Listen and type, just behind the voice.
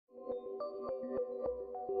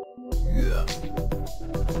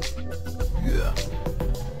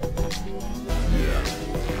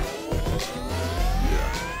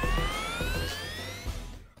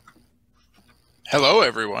Hello,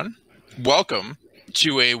 everyone. Welcome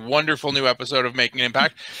to a wonderful new episode of Making an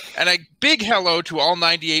Impact, and a big hello to all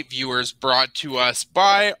 98 viewers brought to us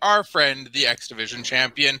by our friend, the X Division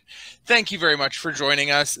champion. Thank you very much for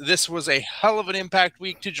joining us. This was a hell of an Impact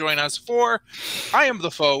week to join us for. I am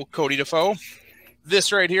the foe, Cody DeFoe.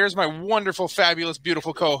 This right here is my wonderful, fabulous,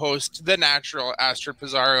 beautiful co-host, the natural Astrid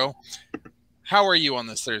Pizarro. How are you on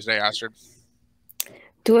this Thursday, Astrid?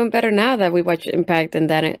 Doing better now that we watched Impact and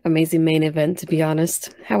that amazing main event, to be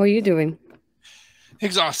honest. How are you doing?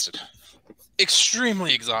 Exhausted.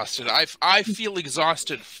 Extremely exhausted. I feel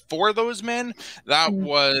exhausted for those men. That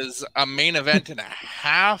was a main event and a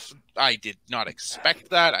half. I did not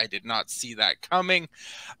expect that. I did not see that coming.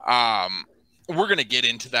 We're going to get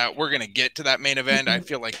into that. We're going to get to that main event. I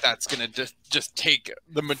feel like that's going to just take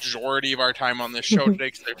the majority of our time on this show today,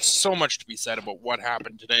 because there's so much to be said about what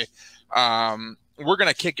happened today. We're going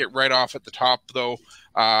to kick it right off at the top, though.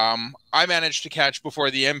 I managed to catch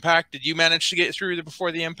Before the Impact. Did you manage to get through the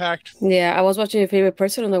Before the Impact? Yeah, I was watching your favorite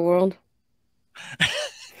person in the world.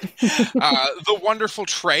 The wonderful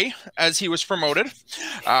Trey, as he was promoted.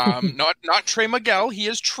 Not Trey Miguel. He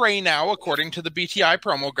is Trey now, according to the BTI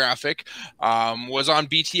promo graphic. Was on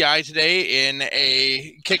BTI today in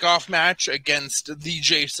a kickoff match against the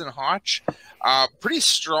Jason Hotch. Pretty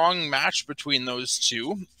strong match between those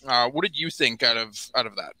two. What did you think out of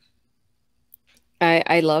that?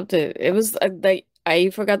 I loved it. It was like I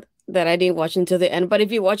forgot that I didn't watch until the end, but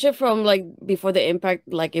if you watch it from like Before the Impact,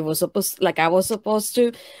 like I was supposed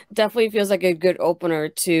to, definitely feels like a good opener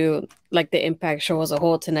to like the Impact show as a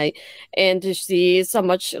whole tonight. And to see so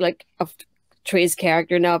much like of Trey's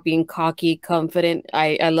character now being cocky, confident,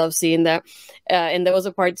 I love seeing that. And there was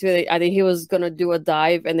a part too that I think he was gonna do a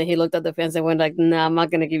dive, and then he looked at the fans and went like, "Nah, I'm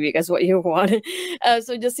not gonna give you guys what you want."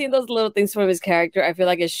 So just seeing those little things from his character, I feel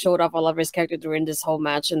like it showed off all of his character during this whole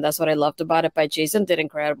match, and that's what I loved about it. But Jason did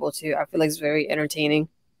incredible too. I feel like it's very entertaining.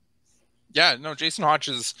 Yeah, no, Jason Hotch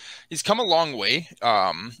he's come a long way.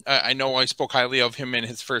 I know I spoke highly of him in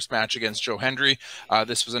his first match against Joe Hendry.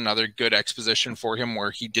 This was another good exposition for him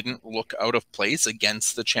where he didn't look out of place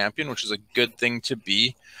against the champion, which is a good thing to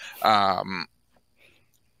be.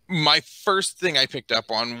 My first thing I picked up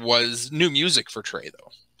on was new music for Trey,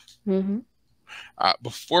 though.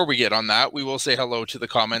 Before we get on that, we will say hello to the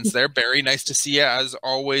comments there. Barry, nice to see you as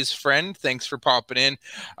always, friend. Thanks for popping in.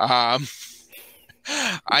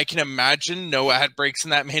 I can imagine no ad breaks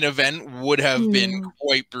in that main event would have been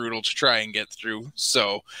quite brutal to try and get through.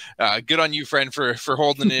 So good on you, friend, for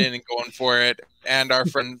holding it in and going for it. And our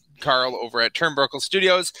friend Carl over at Turnbuckle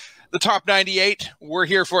Studios, the top 98, we're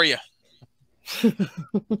here for you.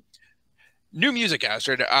 New music,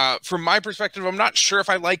 Astrid. From my perspective, I'm not sure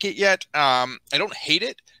if I like it yet. I don't hate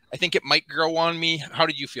it. I think it might grow on me. How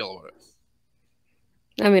did you feel about it?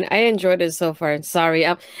 I mean, I enjoyed it so far. Sorry,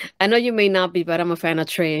 I know you may not be, but I'm a fan of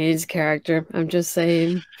Trey and his character. I'm just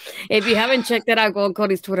saying. If you haven't checked it out, go on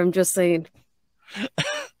Cody's Twitter. I'm just saying.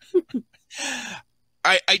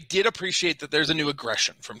 I did appreciate that there's a new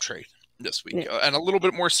aggression from Trey this week, and a little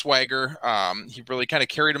bit more swagger. He really kind of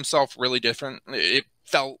carried himself really different. It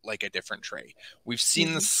felt like a different Trey. We've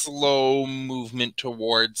seen the slow movement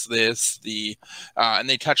towards this, and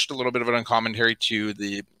they touched a little bit of it on commentary too,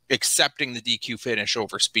 the accepting the DQ finish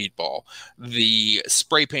over Speedball, the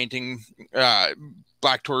spray painting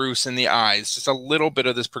Black Taurus in the eyes, just a little bit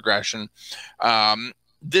of this progression.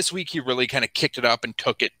 This week, he really kind of kicked it up and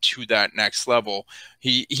took it to that next level.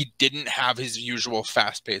 He didn't have his usual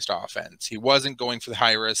fast-paced offense. He wasn't going for the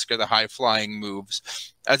high risk or the high-flying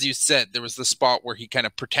moves. As you said, there was the spot where he kind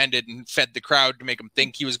of pretended and fed the crowd to make him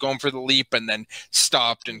think he was going for the leap, and then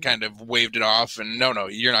stopped and kind of waved it off. And no,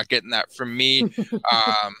 you're not getting that from me. There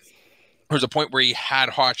was a point where he had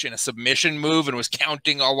Hotch in a submission move and was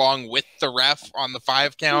counting along with the ref on the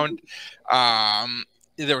 5 count.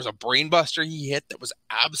 There was a brainbuster he hit that was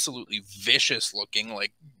absolutely vicious looking.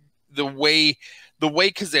 Like the way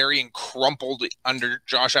Kazarian crumpled under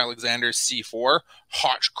Josh Alexander's C4,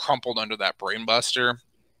 Hotch crumpled under that brainbuster.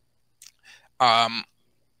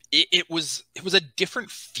 It was a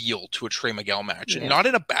different feel to a Trey Miguel match, and not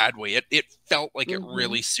in a bad way. It felt like it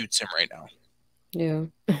really suits him right now. Yeah.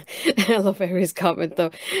 I love Harry's comment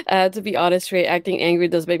though. To be honest, Trey acting angry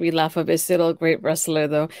does make me laugh a bit. Still a great wrestler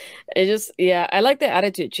though. It just, I like the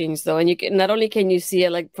attitude change though. And you can, not only can you see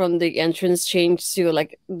it like from the entrance change to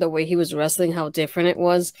like the way he was wrestling, how different it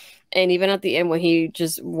was. And even at the end when he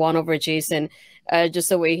just won over Jason, just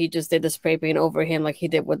the way he just did the spray paint over him like he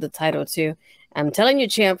did with the title too. I'm telling you,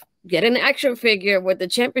 champ, get an action figure with the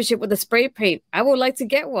championship with the spray paint. I would like to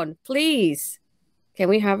get one, please. Can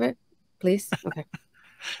we have it? Please? Okay.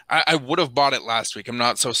 I would have bought it last week. I'm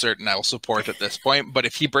not so certain I'll support at this point, but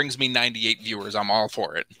if he brings me 98 viewers, I'm all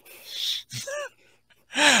for it.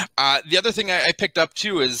 The other thing I picked up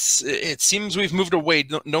too is it seems we've moved away.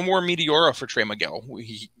 No more Meteora for Trey Miguel.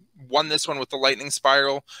 He won this one with the Lightning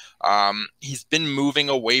Spiral. He's been moving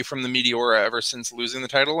away from the Meteora ever since losing the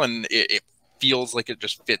title, and it feels like it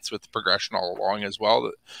just fits with the progression all along as well.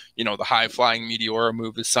 That, you know, the high flying Meteora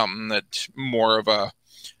move is something that more of a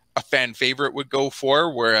fan favorite would go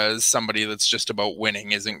for, whereas somebody that's just about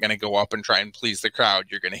winning isn't going to go up and try and please the crowd.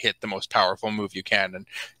 You're going to hit the most powerful move you can,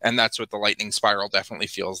 and that's what the Lightning Spiral definitely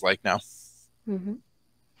feels like now. Mm-hmm.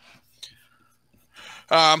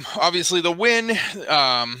 Obviously the win,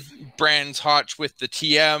 Brands Hotch with the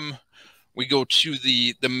TM. We go to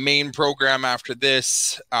the main program after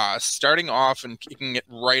this, starting off and kicking it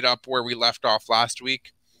right up where we left off last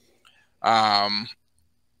week.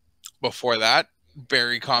 Before that,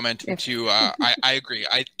 Barry commented too, I agree.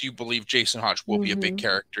 I do believe Jason Hotch will be a big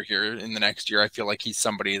character here in the next year. I feel like he's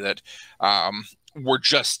somebody that we're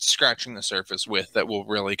just scratching the surface with, that will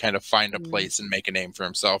really kind of find a place and make a name for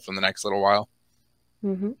himself in the next little while.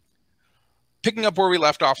 Picking up where we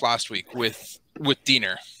left off last week with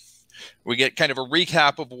Diener. We get kind of a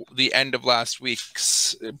recap of the end of last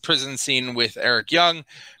week's prison scene with Eric Young,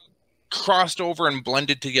 crossed over and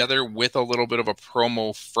blended together with a little bit of a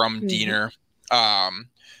promo from Diener.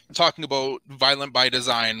 Talking about Violent by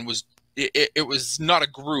Design it was not a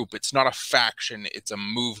group, it's not a faction, it's a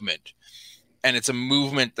movement. And it's a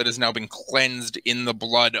movement that has now been cleansed in the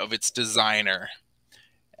blood of its designer.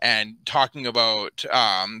 And talking about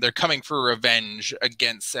they're coming for revenge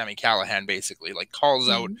against Sami Callahan, basically. Like, calls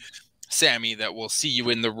out Sami that we'll see you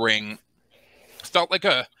in the ring. Felt like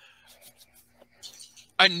a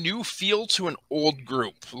new feel to an old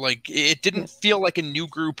group. Like, it didn't feel like a new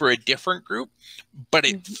group or a different group, but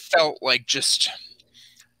it felt like just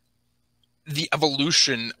the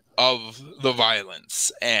evolution of the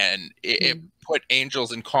violence, and it put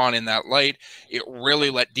Angels and Khan in that light. It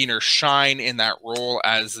really let Diener shine in that role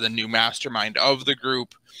as the new mastermind of the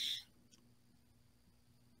group,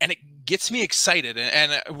 and it gets me excited,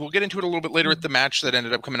 and we'll get into it a little bit later at the match that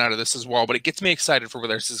ended up coming out of this as well, but it gets me excited for where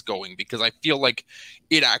this is going, because I feel like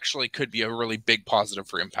it actually could be a really big positive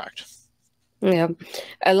for Impact. Yeah,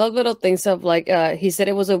 I love little things of, like, he said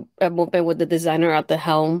it was a moment with the designer at the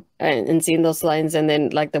helm, and seeing those lines, and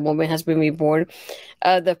then, like, the moment has been reborn.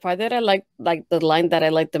 The part that I like the line that I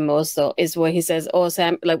like the most, though, is when he says, "Oh,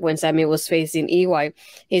 Sam," like when Sami was facing EY,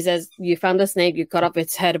 he says, "You found a snake, you cut off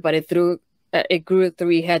its head, but it grew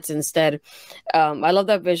 3 heads instead." I love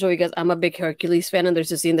that visual because I'm a big Hercules fan, and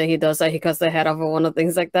there's a scene that he does that he cuts the head off of one of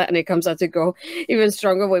things like that, and it comes out to go even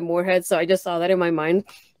stronger with more heads. So I just saw that in my mind.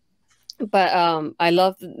 But I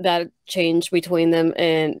love that change between them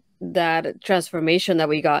and that transformation that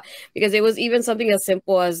we got, because it was even something as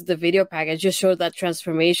simple as the video package just showed that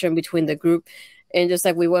transformation between the group, and just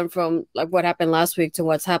like we went from like what happened last week to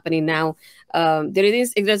what's happening now.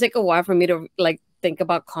 It does take a while for me to like think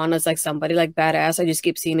about Khan as like somebody like badass. I just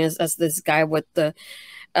keep seeing as this guy with the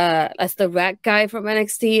as the rat guy from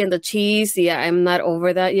NXT and the cheese. Yeah, I'm not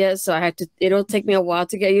over that yet, so it'll take me a while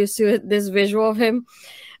to get used to this visual of him.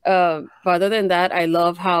 But other than that, I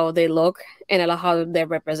love how they look, and I love how they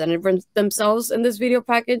represented themselves in this video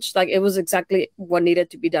package. Like, it was exactly what needed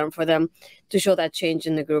to be done for them to show that change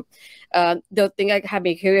in the group. The thing that had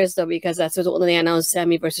me curious, though, because that's when they announced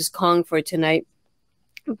Sami versus Kong for tonight,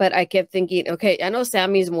 but I kept thinking, okay, I know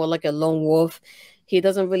Sami's more like a lone wolf. He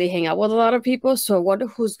doesn't really hang out with a lot of people, so I wonder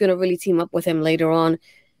who's going to really team up with him later on,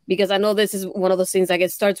 because I know this is one of those things, like,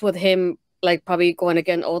 it starts with him like probably going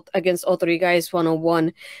against all 3 guys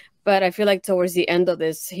one-on-one, but I feel like towards the end of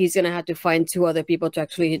this, he's gonna have to find 2 other people to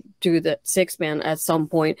actually do the 6-man at some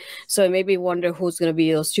point. So it made me wonder who's gonna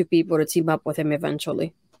be those 2 people to team up with him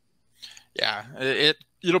eventually. Yeah,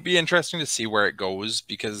 it'll be interesting to see where it goes,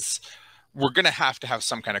 because we're going to have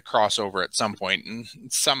some kind of crossover at some point and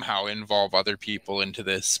somehow involve other people into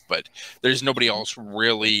this, but there's nobody else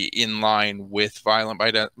really in line with Violent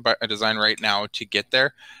by Design right now to get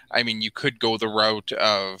there. I mean, you could go the route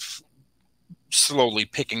of slowly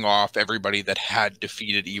picking off everybody that had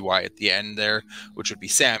defeated EY at the end there, which would be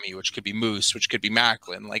Sami, which could be Moose, which could be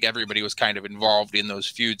Macklin. Like, everybody was kind of involved in those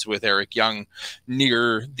feuds with Eric Young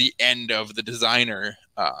near the end of the designer,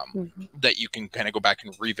 that you can kind of go back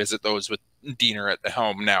and revisit those with Diener at the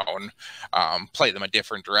helm now and play them a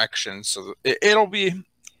different direction. So it'll be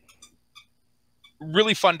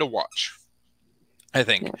really fun to watch, I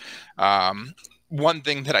think. One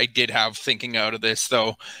thing that I did have thinking out of this,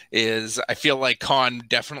 though, is I feel like Khan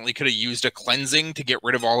definitely could have used a cleansing to get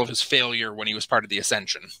rid of all of his failure when he was part of the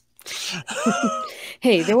Ascension.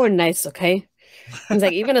 Hey, they were nice, okay? It's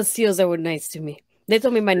like even as Steelz, they were nice to me. They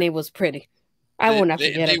told me my name was pretty. I will not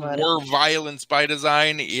forget They about it. were violence by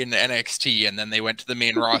design in NXT, and then they went to the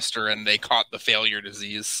main roster and they caught the failure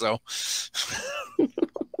disease. So,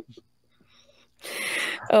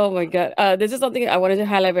 Oh my God. This is something I wanted to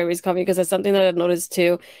highlight very coming because it's something that I noticed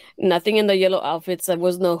too. Nothing in the yellow outfits. There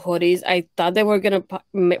was no hoodies. I thought they were gonna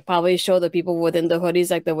probably show the people within the hoodies,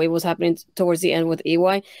 like the way it was happening towards the end with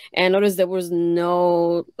EY. And I noticed there was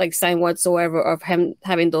no like sign whatsoever of him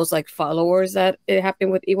having those like followers that it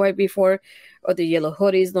happened with EY before, or the yellow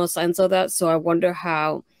hoodies. No signs of that. So I wonder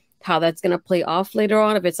how that's gonna play off later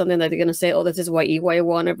on. If it's something that they're gonna say, "Oh, this is why EY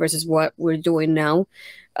wanted" versus what we're doing now.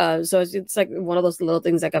 So it's like one of those little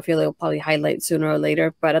things like I feel they'll probably highlight sooner or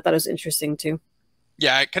later, but I thought it was interesting too.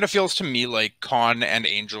 yeah, it kind of feels to me like Khan and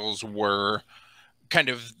Angels were kind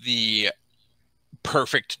of the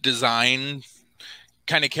perfect design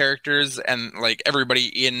kind of characters, and like everybody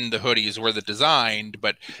in the hoodies were the designed,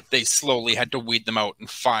 but they slowly had to weed them out and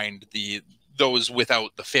find those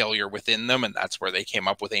without the failure within them, and that's where they came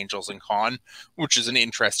up with Angels and Khan, which is an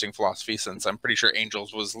interesting philosophy since I'm pretty sure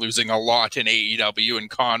Angels was losing a lot in AEW and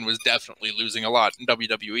Khan was definitely losing a lot in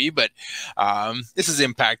WWE. But this is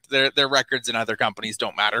Impact. Their records in other companies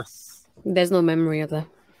don't matter. There's no memory of that.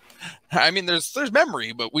 I mean, there's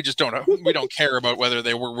memory, but we just don't care about whether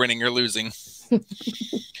they were winning or losing.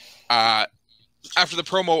 After the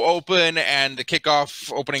promo open and the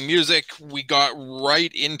kickoff opening music, we got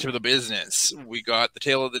right into the business. We got the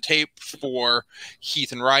tail of the tape for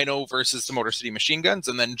Heath and Rhino versus the Motor City Machine Guns,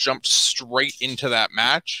 and then jumped straight into that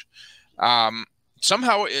match.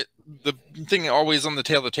 Somehow, the thing always on the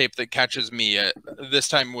tail of the tape that catches me this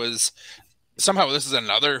time was somehow this is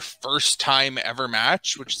another first time ever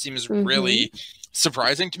match, which seems really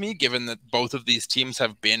surprising to me, given that both of these teams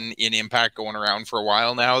have been in Impact going around for a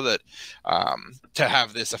while now. That to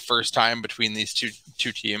have this a first time between these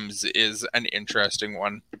two teams is an interesting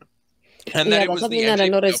one. And then it was something that I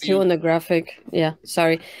noticed too in the graphic. Yeah,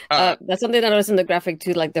 sorry. That's something that I noticed in the graphic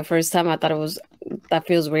too. Like the first time, I thought that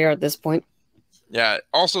feels rare at this point. Yeah.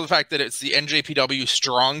 Also, the fact that it's the NJPW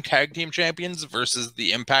Strong Tag Team Champions versus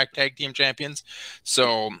the Impact Tag Team Champions.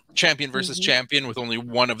 So champion versus champion with only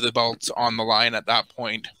one of the belts on the line at that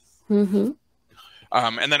point. And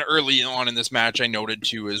then early on in this match, I noted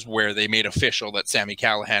too is where they made official that Sami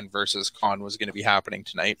Callahan versus Khan was going to be happening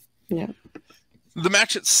tonight. Yeah. The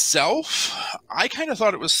match itself, I kind of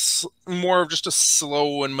thought it was more of just a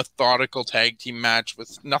slow and methodical tag team match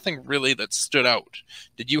with nothing really that stood out.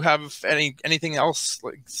 Did you have anything else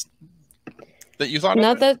like that you thought?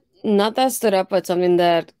 Not that stood up, but something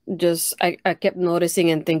that just I kept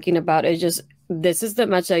noticing and thinking about. It just this is the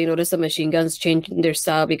match that you notice the Machine Guns changing their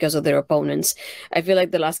style because of their opponents. I feel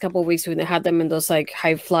like the last couple of weeks we had them in those like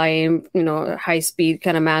high flying, high speed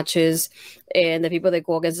kind of matches, and the people that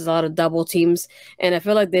go against is a lot of double teams. And I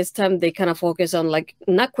feel like this time they kind of focus on like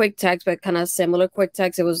not quick tags, but kind of similar quick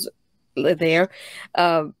tags. It was there,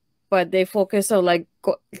 but they focus on like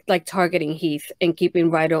targeting Heath and keeping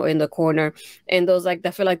Rhino in the corner. And those I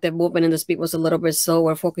feel like the movement and the speed was a little bit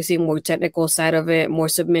slower, focusing more technical side of it, more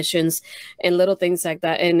submissions and little things like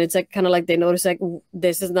that. And it's like kind of like they notice like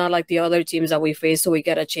this is not like the other teams that we face, so we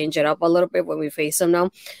gotta change it up a little bit when we face them now,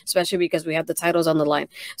 especially because we have the titles on the line.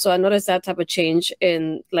 So I noticed that type of change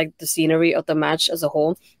in like the scenery of the match as a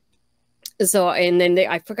whole. So, and then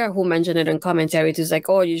I forgot who mentioned it in commentary. It's like,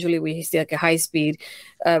 oh, usually we see like a high speed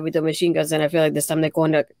with the Machine Guns, and I feel like this time they're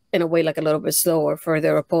going in a way like a little bit slower for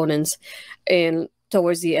their opponents. And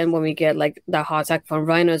towards the end, when we get like the hot tag from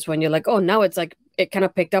Rhinos, when you're like, oh, now it's like it kind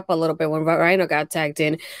of picked up a little bit when Rhino got tagged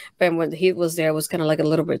in, but when Heath was there, it was kind of like a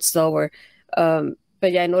little bit slower. But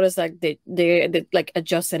yeah, I noticed like they like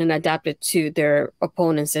adjusted and adapted to their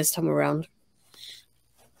opponents this time around.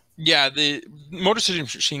 Yeah, the Motor City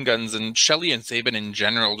Machine Guns and Shelley and Sabin in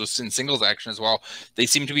general, just in singles action as well, they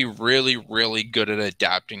seem to be really, really good at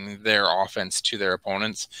adapting their offense to their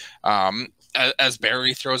opponents. As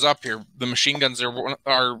Barry throws up here, the Machine Guns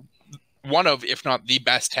are one of, if not the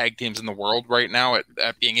best tag teams in the world right now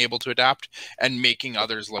at being able to adapt and making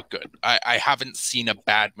others look good. I haven't seen a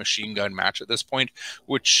bad Machine Gun match at this point,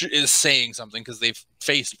 which is saying something because they've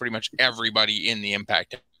faced pretty much everybody in the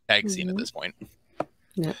Impact tag scene at this point.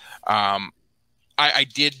 Yeah. I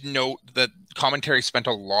did note that commentary spent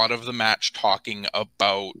a lot of the match talking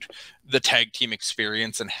about the tag team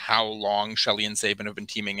experience and how long Shelley and Sabin have been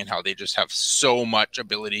teaming and how they just have so much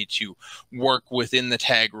ability to work within the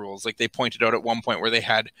tag rules. Like they pointed out at one point where they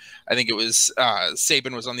had, I think it was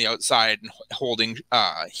Sabin was on the outside and holding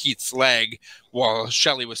Heath's leg while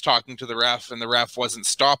Shelley was talking to the ref, and the ref wasn't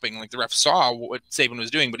stopping. Like the ref saw what Sabin was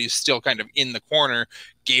doing, but he's still kind of in the corner,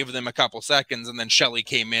 gave them a couple seconds, and then Shelley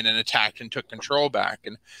came in and attacked and took control back.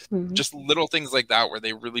 And just little things like that where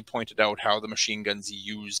they really pointed out how the Machine Guns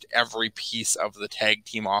used every piece of the tag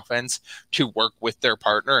team offense to work with their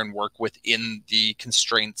partner and work within the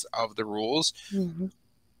constraints of the rules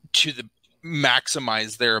to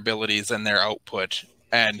maximize their abilities and their output.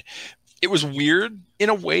 And it was weird in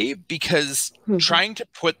a way because trying to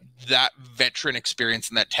put that veteran experience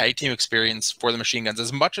and that tag team experience for the Machine Guns,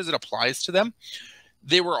 as much as it applies to them,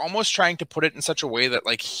 they were almost trying to put it in such a way that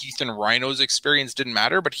like Heath and Rhino's experience didn't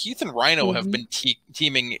matter, but Heath and Rhino have been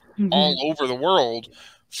teaming all over the world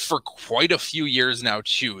for quite a few years now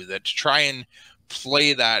too, that to try and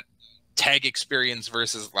play that tag experience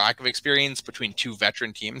versus lack of experience between two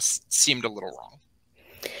veteran teams seemed a little wrong.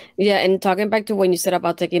 Yeah, and talking back to when you said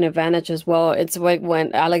about taking advantage as well, it's like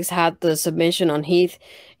when Alex had the submission on Heath,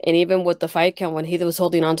 and even with the fight count, when Heath was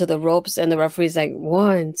holding onto the ropes and the referee's like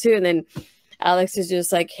 1, 2, and then Alex is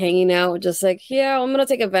just like hanging out, just like, yeah, I'm gonna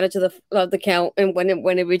take advantage of the count, and when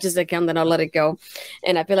it reaches the count, then I'll let it go.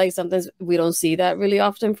 And I feel like sometimes we don't see that really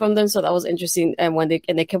often from them, so that was interesting. And when they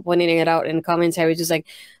kept pointing it out in commentary, just like,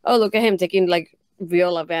 oh, look at him taking like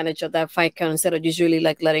real advantage of that fight count instead of just really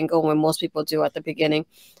like letting go when most people do at the beginning.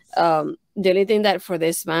 The only thing that for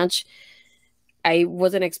this match, I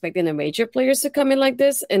wasn't expecting the major players to come in like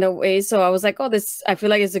this in a way. So I was like, oh, this, I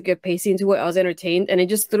feel like it's a good pacing to it. I was entertained, and it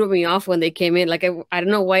just threw me off when they came in. Like, I don't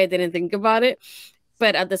know why I didn't think about it,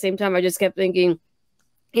 but at the same time, I just kept thinking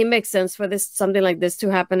it makes sense for this, something like this to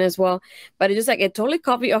happen as well. But it just like, it totally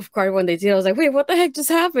caught me off guard when they did. I was like, wait, what the heck just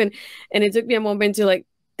happened? And it took me a moment to like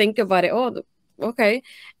think about it. Oh, okay.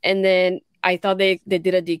 And then I thought they did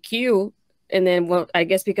a DQ. And then, well, I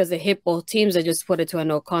guess because they hit both teams, they just put it to a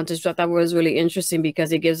no contest. So I thought it was really interesting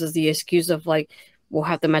because it gives us the excuse of like, we'll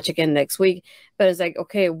have the match again next week. But it's like,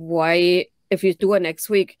 okay, why, if you do it next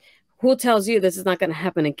week, who tells you this is not going to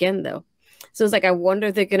happen again, though? So it's like, I wonder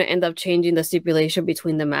if they're going to end up changing the stipulation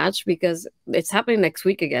between the match because it's happening next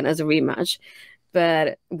week again as a rematch.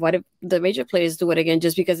 But what if the major players do it again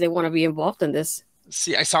just because they want to be involved in this?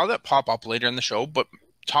 See, I saw that pop up later in the show, but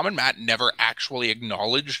Tom and Matt never actually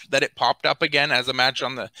acknowledged that it popped up again as a match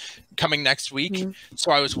on the coming next week.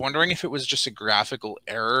 So I was wondering if it was just a graphical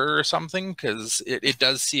error or something, because it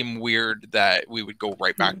does seem weird that we would go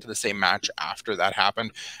right back to the same match after that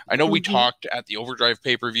happened. I know we talked at the Overdrive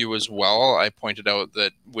pay-per-view as well. I pointed out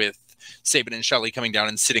that with Sabin and Shelley coming down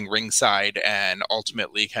and sitting ringside and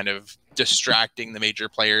ultimately kind of distracting the major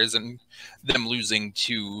players and them losing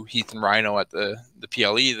to Heath and Rhino at the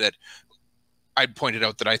PLE, that I pointed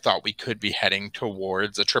out that I thought we could be heading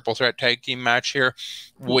towards a triple threat tag team match here,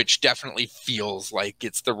 which definitely feels like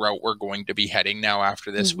it's the route we're going to be heading now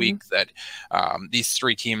after this week, that these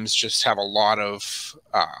three teams just have a lot of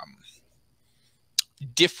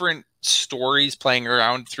different stories playing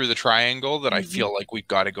around through the triangle that I feel like we've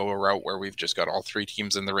got to go a route where we've just got all three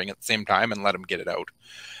teams in the ring at the same time and let them get it out.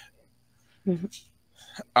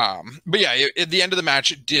 But yeah, at the end of the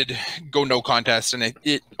match, it did go no contest, and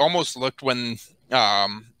it almost looked when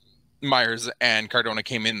Myers and Cardona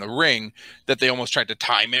came in the ring that they almost tried to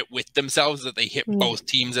time it with themselves, that they hit both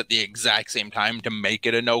teams at the exact same time to make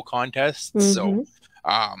it a no contest. So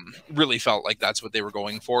really felt like that's what they were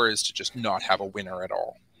going for, is to just not have a winner at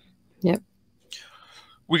all. Yep.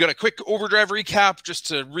 We got a quick Overdrive recap just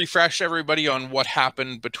to refresh everybody on what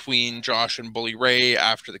happened between Josh and Bully Ray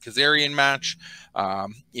after the Kazarian match.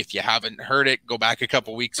 If you haven't heard it, go back a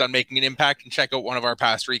couple weeks on Making an Impact and check out one of our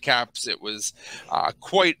past recaps. It was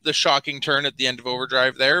quite the shocking turn at the end of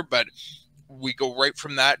Overdrive there, but we go right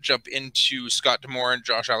from that, jump into Scott D'Amore and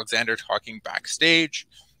Josh Alexander talking backstage.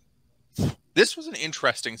 This was an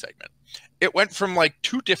interesting segment. It went from like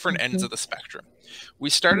two different ends of the spectrum. We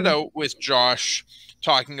started out with Josh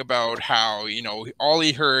talking about how, you know, all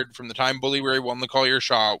he heard from the time Bully Ray won the Call Your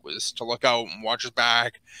Shot was to look out and watch his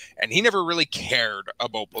back, and he never really cared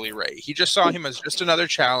about Bully Ray. He just saw him as just another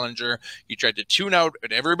challenger. He tried to tune out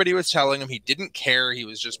what everybody was telling him. He didn't care. He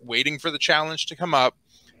was just waiting for the challenge to come up,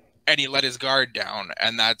 and he let his guard down,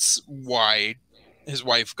 and that's why his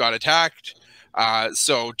wife got attacked.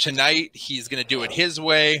 So tonight he's going to do it his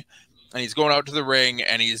way. And he's going out to the ring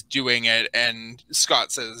and he's doing it. And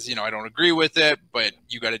Scott says, you know, I don't agree with it, but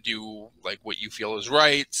you got to do like what you feel is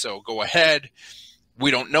right. So go ahead.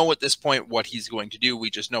 We don't know at this point what he's going to do. We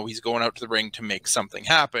just know he's going out to the ring to make something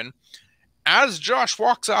happen. As Josh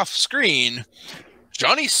walks off screen,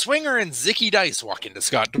 Johnny Swinger and Zicky Dice walk into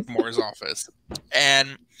Scott D'Amore's office.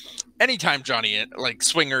 And anytime Johnny, like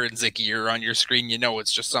Swinger and Zicky are on your screen, you know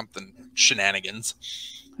it's just something shenanigans.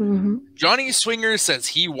 Mm-hmm. Johnny Swinger says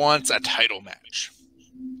he wants a title match.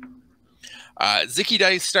 Zicky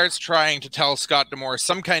Dice starts trying to tell Scott D'Amore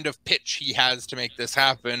some kind of pitch he has to make this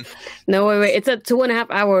happen. No, wait. It's a 2.5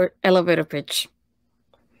 hour elevator pitch.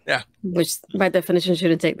 Yeah. Which by definition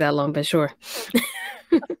shouldn't take that long, but sure.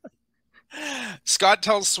 Scott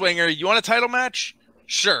tells Swinger, you want a title match?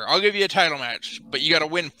 Sure, I'll give you a title match, but you got to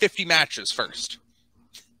win 50 matches first.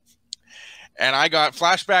 And I got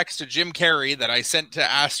flashbacks to Jim Carrey that I sent to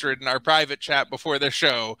Astrid in our private chat before the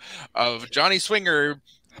show of Johnny Swinger.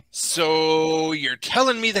 So you're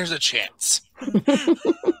telling me there's a chance? When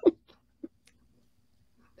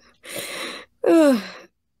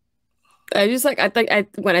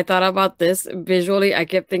I thought about this visually, I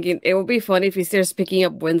kept thinking it would be funny if he starts picking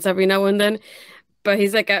up wins every now and then. But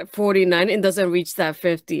he's like at 49 and doesn't reach that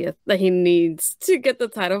 50th that he needs to get the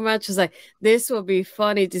title match. It's like, this will be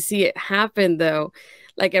funny to see it happen, though.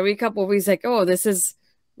 Like every couple of weeks, like, oh, this is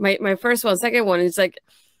my first one, second one. It's like,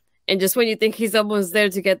 and just when you think he's almost there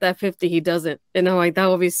to get that 50, he doesn't. And I'm like, that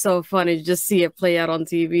would be so funny to just see it play out on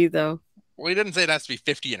TV, though. Well, he didn't say it has to be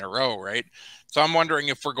 50 in a row, right? So I'm wondering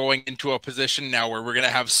if we're going into a position now where we're going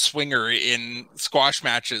to have Swinger in squash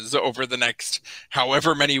matches over the next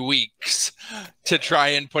however many weeks to try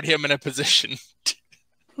and put him in a position.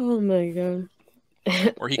 Oh, my God.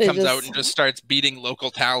 Where he comes out and just starts beating local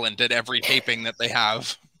talent at every taping that they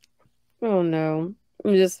have. Oh, no.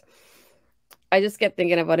 I just kept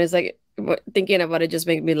thinking about it. It's like, thinking about it just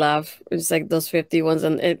made me laugh. It's like those 50 ones.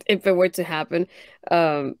 And if it were to happen,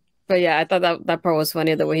 but yeah, I thought that part was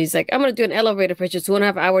funny. The way he's like, I'm going to do an elevator pitch. It's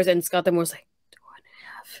 2.5 hours. And Scott D'Amore's like,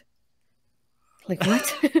 2.5. Like,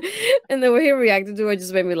 what? And the way he reacted to it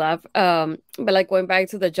just made me laugh. But like going back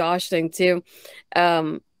to the Josh thing too,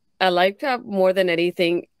 I liked more than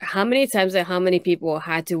anything, how many times and how many people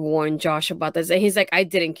had to warn Josh about this. And he's like, I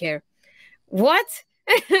didn't care. What?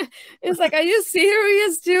 It's like, are you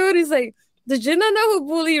serious, dude? He's like, did you not know who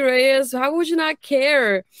Bully Ray is? How would you not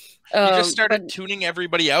care? He just started tuning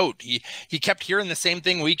everybody out. He kept hearing the same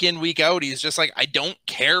thing week in, week out. He's just like, I don't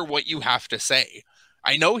care what you have to say.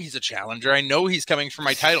 I know he's a challenger. I know he's coming for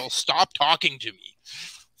my title. Stop talking to me.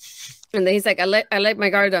 And then he's like, I let my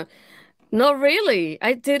guard down. Not really.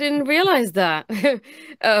 I didn't realize that.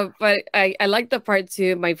 But I like the part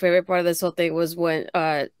too. My favorite part of this whole thing was when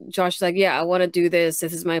Josh's like, yeah, I want to do this.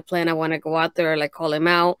 This is my plan. I want to go out there, like call him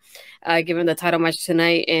out, give him the title match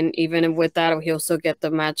tonight. And even with that, he'll still get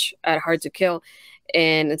the match at Hard to Kill.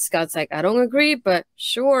 And Scott's like, I don't agree, but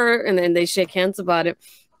sure. And then they shake hands about it.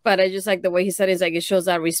 But I just like the way he said it, is like it shows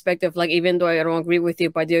that respect of like, even though I don't agree with you,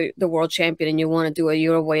 but you're the world champion and you want to do it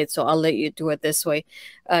your way, so I'll let you do it this way.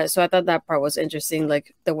 So I thought that part was interesting,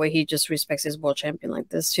 like the way he just respects his world champion like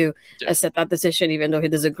this too. Yeah. Accept that decision even though he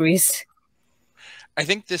disagrees. I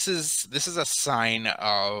think this is a sign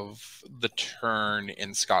of the turn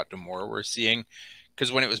in Scott D'Amore we're seeing,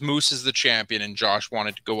 because when it was Moose as the champion and Josh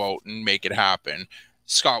wanted to go out and make it happen,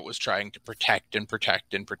 Scott was trying to protect and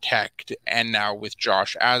protect and protect. And now with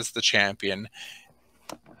Josh as the champion,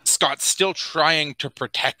 Scott's still trying to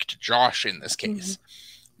protect Josh in this case.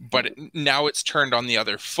 Mm-hmm. But now it's turned on the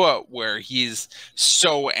other foot where he's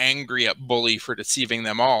so angry at Bully for deceiving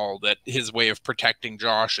them all that his way of protecting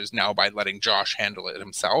Josh is now by letting Josh handle it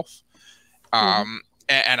himself. Mm-hmm.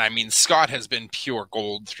 And I mean, Scott has been pure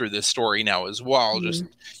gold through this story now as well. Mm-hmm. Just,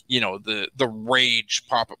 you know, the rage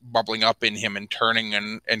bubbling up in him and turning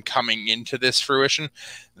and coming into this fruition,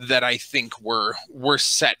 that I think we're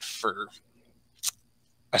set for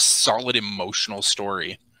a solid emotional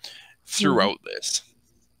story throughout this.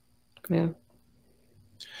 Yeah.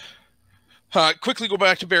 Quickly go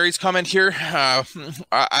back to Barry's comment here.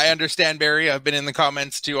 I understand, Barry. I've been in the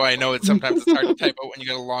comments too. I know sometimes it's hard to type out when you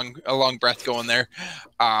got a long breath going there.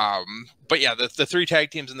 But yeah, the three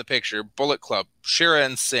tag teams in the picture: Bullet Club, Shera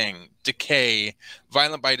and Singh, Decay,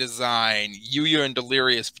 Violent by Design, Yuya and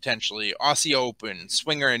Delirious potentially, Aussie Open,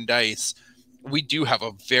 Swinger and Dice. We do have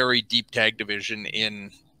a very deep tag division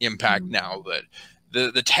in Impact now. That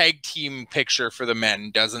the tag team picture for the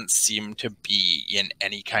men doesn't seem to be in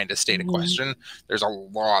any kind of state of question. There's a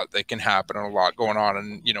lot that can happen and a lot going on.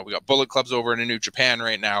 And, you know, we got Bullet Clubs over in New Japan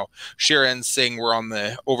right now. Shera and Singh were on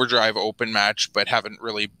the Overdrive Open match, but haven't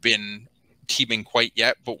really been teaming quite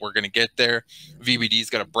yet, but we're going to get there. VBD's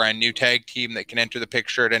got a brand new tag team that can enter the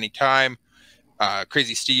picture at any time.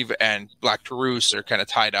 Crazy Steve and Black Taurus are kind of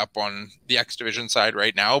tied up on the X Division side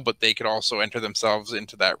right now, but they could also enter themselves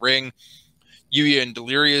into that ring. Yuya and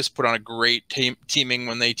Delirious put on a great teaming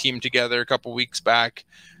when they teamed together a couple weeks back.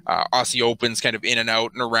 Aussie Opens kind of in and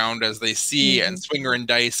out and around as they see, and Swinger and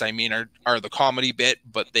Dice, I mean, are the comedy bit,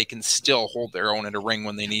 but they can still hold their own in a ring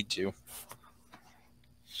when they need to.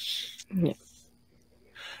 Yeah.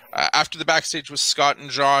 After the backstage with Scott and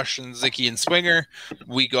Josh and Zicky and Swinger,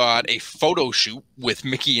 we got a photo shoot with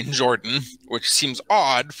Mickey and Jordan, which seems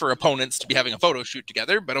odd for opponents to be having a photo shoot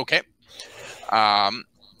together, but okay.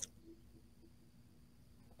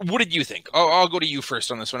 What did you think? I'll go to you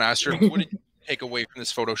first on this one, Astrid. What did you take away from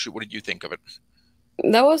this photo shoot? What did you think of it?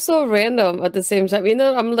 That was so random at the same time. You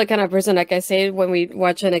know, I'm the kind of person, like I say, when we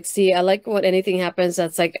watch NXT, I like when anything happens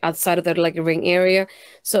that's like outside of the like ring area.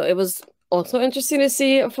 So it was also interesting to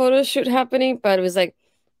see a photo shoot happening, but it was like,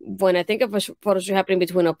 when I think of a photo shoot happening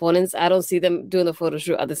between opponents, I don't see them doing the photo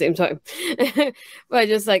shoot at the same time. But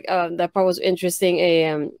just like that part was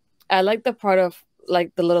interesting. I like the part of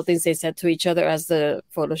like the little things they said to each other as the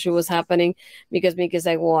photo shoot was happening, because Mika's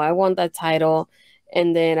like, well, I want that title.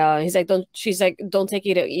 And then she's like, don't take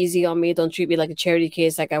it easy on me. Don't treat me like a charity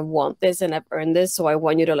case. Like, I want this and I've earned this. So I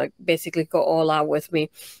want you to like basically go all out with me.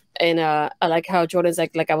 And I like how Jordan's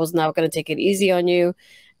like I was not going to take it easy on you.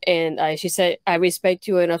 And she said, I respect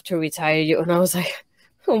you enough to retire you. And I was like,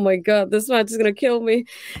 oh my God, this match is going to kill me.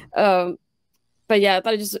 But yeah, I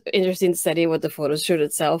thought it was just interesting setting with the photo shoot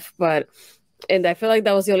itself. And I feel like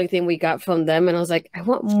that was the only thing we got from them. And I was like, I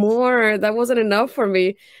want more. That wasn't enough for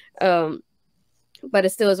me. But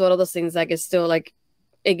it still is one of those things, like, it's still like,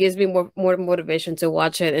 it gives me more motivation to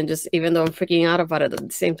watch it, and just, even though I'm freaking out about it at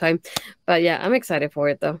the same time. But yeah, I'm excited for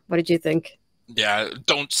it though. What did you think? Yeah,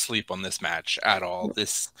 don't sleep on this match at all.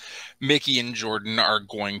 This Mickey and Jordan are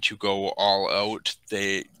going to go all out.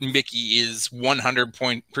 Mickey is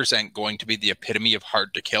 100% going to be the epitome of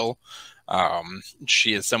hard to kill.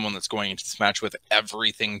 She is someone that's going into this match with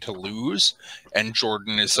everything to lose, and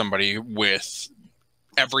Jordan is somebody with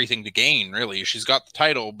everything to gain, really. She's got the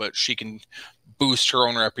title, but she can boost her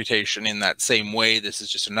own reputation in that same way. This is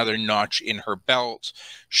just another notch in her belt.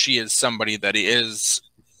 She is somebody that is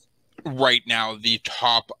right now the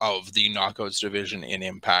top of the Knockouts division in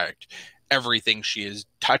Impact. Everything she is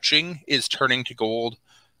touching is turning to gold.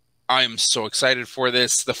 I'm so excited for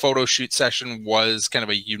this. The photo shoot session was kind of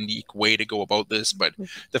a unique way to go about this, but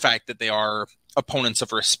the fact that they are opponents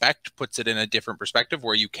of respect puts it in a different perspective,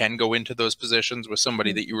 where you can go into those positions with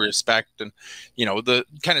somebody that you respect. And, you know, the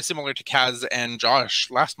kind of similar to Kaz and Josh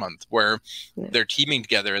last month, where they're teaming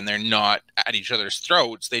together and they're not at each other's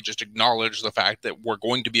throats. They just acknowledge the fact that we're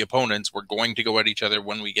going to be opponents. We're going to go at each other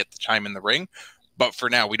when we get the time in the ring. But for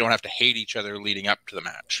now, we don't have to hate each other leading up to the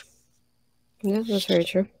match. Yeah, that's very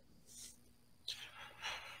true.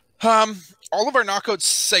 All of our Knockouts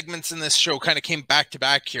segments in this show kind of came back to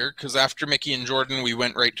back here, because after Mickey and Jordan, we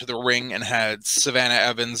went right to the ring and had Savannah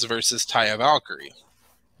Evans versus Taya Valkyrie.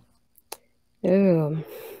 Ew.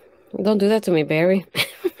 Don't do that to me, Barry.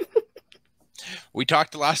 We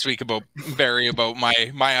talked last week about Barry, about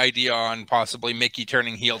my idea on possibly Mickey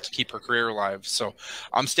turning heel to keep her career alive. So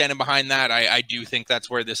I'm standing behind that. I do think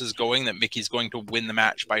that's where this is going, that Mickey's going to win the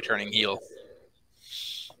match by turning heel.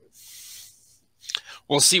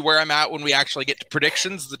 We'll see where I'm at when we actually get to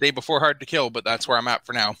predictions the day before Hard to Kill, but that's where I'm at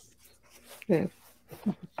for now. Yeah.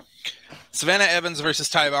 Savannah Evans versus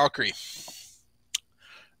Taya Valkyrie.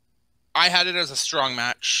 I had it as a strong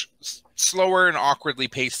match. Slower and awkwardly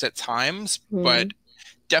paced at times, but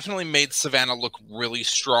definitely made Savannah look really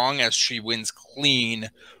strong as she wins clean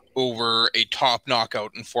over a top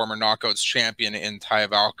knockout and former Knockouts champion in Taya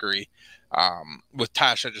Valkyrie. With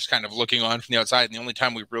Tasha just kind of looking on from the outside. And the only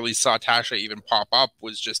time we really saw Tasha even pop up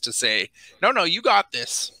was just to say, no, you got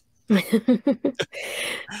this.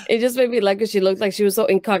 It just made me like it. She looked like she was so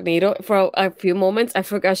incognito for a few moments. I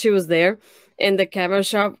forgot she was there. In the camera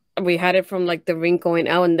shot, we had it from like the ring going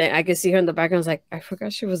out, and then I could see her in the background. I was like, I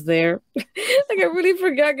forgot she was there. Like, I really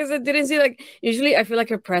forgot, because I didn't see, like, usually I feel like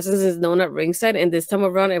her presence is known at ringside, and this time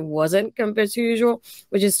around it wasn't compared to usual,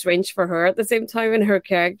 which is strange for her at the same time in her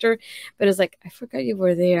character. But it's like, I forgot you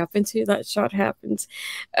were there up until that shot happens.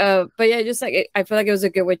 But yeah, just like, I feel like it was a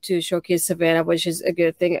good way to showcase Savannah, which is a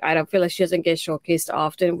good thing. I don't feel like she doesn't get showcased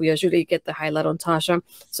often. We usually get the highlight on Tasha,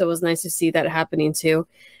 so it was nice to see that happening too.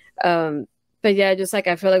 But yeah, just like,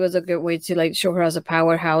 I feel like it was a good way to like show her as a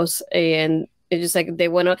powerhouse, and it just like they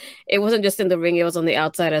went on. It wasn't just in the ring; it was on the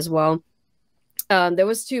outside as well. There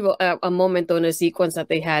was a moment though in a sequence that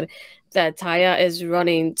they had that Taya is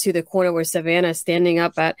running to the corner where Savannah is standing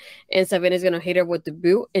up at, and Savannah's gonna hit her with the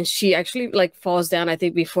boot, and she actually like falls down, I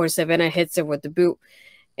think, before Savannah hits her with the boot.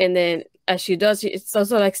 And then as she does, it's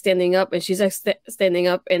also like standing up, and she's like standing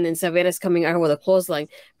up, and then Savannah's coming at her with a clothesline,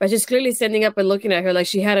 but she's clearly standing up and looking at her like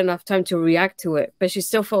she had enough time to react to it, but she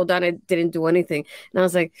still fell down and didn't do anything. And I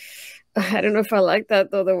was like, I don't know if I like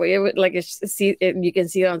that though, the way it would like you can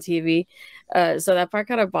see it on TV. So that part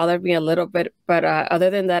kind of bothered me a little bit, but other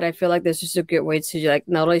than that, I feel like this is a good way to like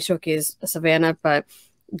not only showcase Savannah, but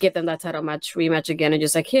give them that title rematch again, and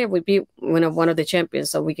just like, here, we beat one of the champions,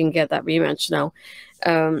 so we can get that rematch now.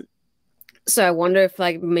 So I wonder if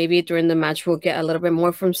like maybe during the match we'll get a little bit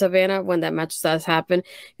more from Savannah when that match does happen.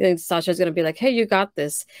 I think Sasha's gonna be like, hey, you got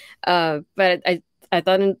this. But I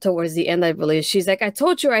thought towards the end, I believe she's like, I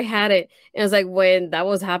told you I had it. And it was like, when that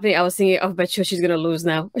was happening, I was thinking, oh, bet you she's going to lose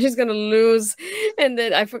now. She's going to lose. And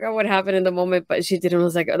then I forgot what happened in the moment, but she didn't. I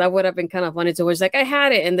was like, oh, that would have been kind of funny to watch. Like, I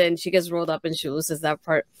had it. And then she gets rolled up and she loses that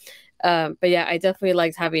part. But yeah, I definitely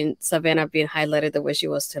liked having Savannah being highlighted the way she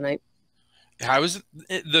was tonight. Yeah,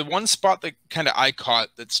 the one spot that kind of I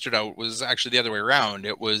caught that stood out was actually the other way around.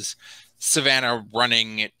 It was Savannah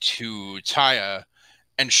running to Taya,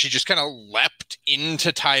 and she just kind of leapt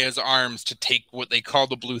into Taya's arms to take what they call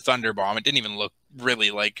the Blue Thunder Bomb. It didn't even look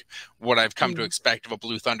really like what I've come to expect of a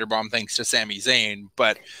Blue Thunder Bomb, thanks to Sami Zayn.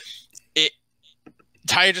 But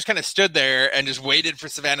Taya just kind of stood there and just waited for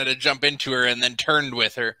Savannah to jump into her and then turned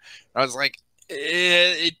with her. I was like,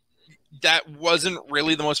 that wasn't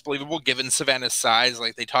really the most believable given Savannah's size.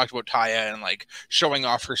 Like, they talked about Taya and like showing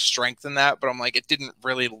off her strength in that, but I'm like, it didn't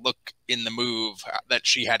really look in the move that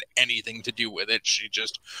she had anything to do with it. She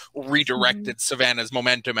just redirected Savannah's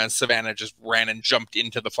momentum as Savannah just ran and jumped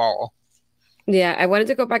into the fall. Yeah, I wanted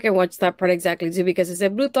to go back and watch that part exactly too, because it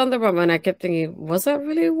said Blue Thunder Bomb, and I kept thinking, was that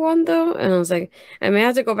really one though? And I was like, I may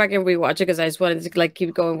have to go back and rewatch it because I just wanted to like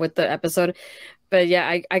keep going with the episode. But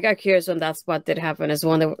yeah, I got curious when that spot did happen. As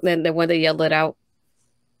one the one they yelled it out.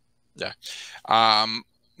 Yeah.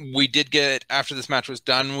 We did get, after this match was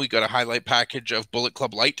done, we got a highlight package of Bullet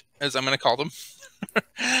Club Light, as I'm going to call them.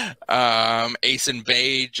 Ace and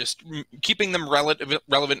Bay, just keeping them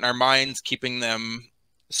relevant in our minds, keeping them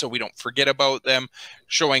so we don't forget about them,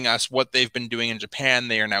 showing us what they've been doing in Japan.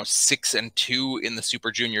 They are now 6-2 in the Super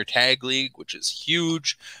Junior Tag League, which is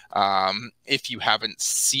huge. If you haven't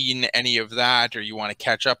seen any of that or you want to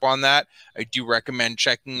catch up on that, I do recommend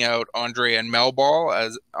checking out Andre and Melball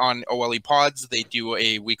as on OLE Pods. They do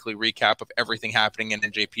a weekly recap of everything happening in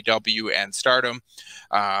NJPW and Stardom.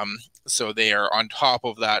 So they are on top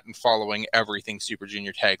of that and following everything Super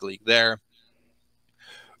Junior Tag League there.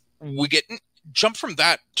 We get jump from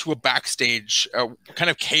that to a backstage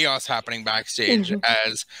kind of chaos happening backstage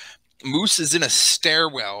as Moose is in a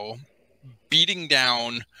stairwell beating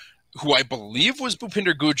down who I believe was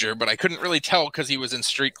Bhupinder Gujjar, but I couldn't really tell because he was in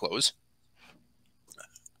street clothes.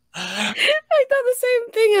 I thought the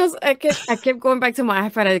same thing. I kept going back to my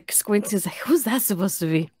iPad. I squinted. I was like, who's that supposed to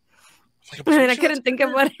be? And I couldn't think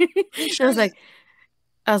about it. I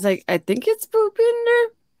was like, I think it's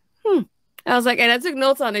Bhupinder. I was like, and I took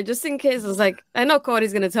notes on it just in case. I was like, I know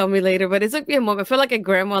Cody's going to tell me later, but it took me a moment. I felt like a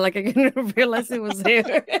grandma, like I couldn't realize it was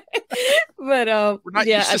there. But we're not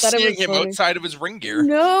used to seeing him outside of his ring gear.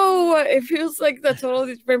 No, it feels like a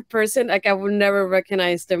totally different person. Like I would never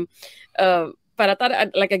recognize him. But I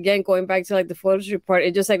thought, like, again, going back to like the photo shoot part,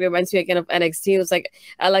 it just like reminds me again of NXT. It was like,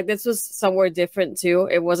 this was somewhere different too.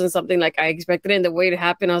 It wasn't something like I expected, and the way it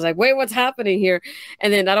happened, I was like, wait, what's happening here?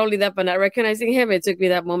 And then not only that, but not recognizing him, it took me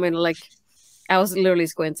that moment like, I was literally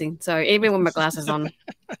squinting. Sorry, even with my glasses on.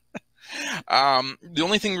 The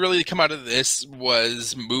only thing really to come out of this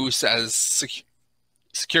was Moose as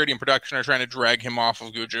security and production are trying to drag him off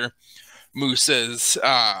of Gujjar. Moose says,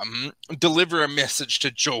 deliver a message to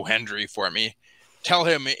Joe Hendry for me. Tell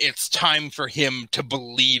him it's time for him to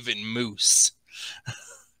believe in Moose.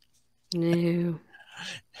 No.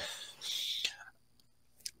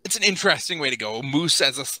 It's an interesting way to go. Moose,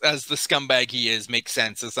 as the scumbag he is, makes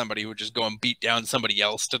sense as somebody who would just go and beat down somebody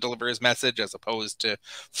else to deliver his message, as opposed to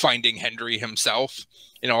finding Hendry himself.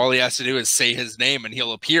 You know, all he has to do is say his name and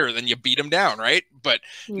he'll appear. Then you beat him down, right? But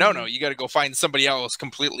no, you got to go find somebody else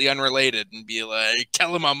completely unrelated and be like,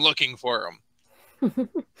 tell him I'm looking for him.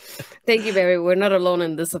 Thank you, Barry. We're not alone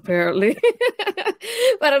in this, apparently.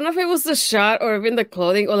 But I don't know if it was the shot or even the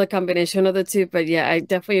clothing or the combination of the two. But yeah, I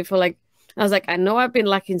definitely feel like I was like, I know I've been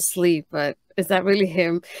lacking sleep, but is that really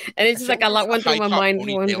him? And it's just like a lot went through my mind.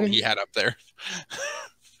 He had up there.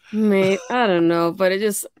 Mate, I don't know, but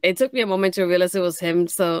it took me a moment to realize it was him.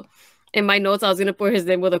 So In my notes, I was gonna put his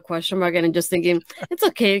name with a question mark, and I'm just thinking it's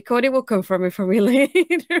okay. Cody will confirm it for me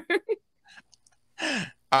later.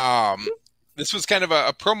 This was kind of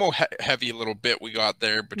a promo heavy little bit we got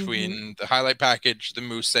there between the highlight package, the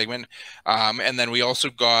Moose segment, and then we also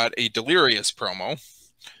got a Delirious promo,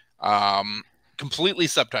 completely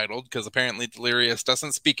subtitled because apparently Delirious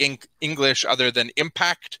doesn't speak English other than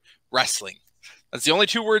Impact Wrestling. That's the only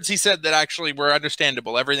 2 words he said that actually were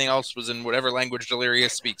understandable. Everything else was in whatever language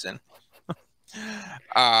Delirious speaks in.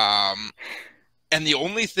 And the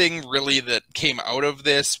only thing really that came out of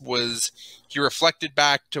this was he reflected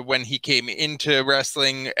back to when he came into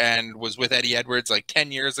wrestling and was with Eddie Edwards like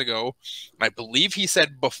 10 years ago. And I believe he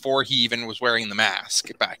said before he even was wearing the mask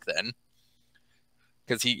back then.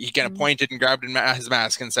 Because he kind of pointed and grabbed his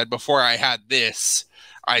mask and said, before I had this,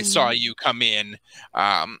 I saw you come in,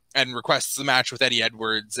 and requests the match with Eddie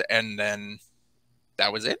Edwards. And then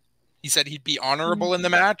that was it. He said he'd be honorable in the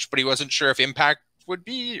match, but he wasn't sure if Impact would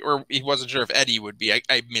be, or he wasn't sure if Eddie would be.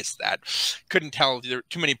 I missed that. Couldn't tell. There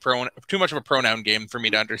too much of a pronoun game for me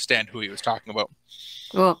to understand who he was talking about.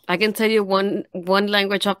 Well, I can tell you one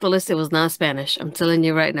language off the list. It was not Spanish. I'm telling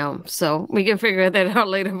you right now. So we can figure that out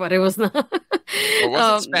later, but it was not. It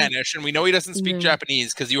wasn't Spanish, and we know he doesn't speak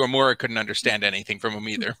Japanese because Uemura couldn't understand anything from him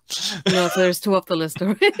either. No, so there's 2 off the list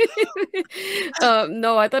already.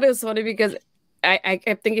 No, I thought it was funny because I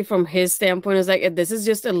kept thinking from his standpoint, it's like, this is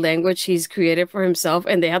just a language he's created for himself,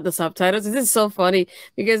 and they have the subtitles. This is so funny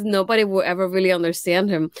because nobody will ever really understand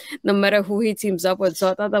him, no matter who he teams up with.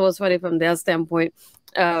 So I thought that was funny from their standpoint.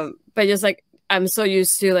 But just like, I'm so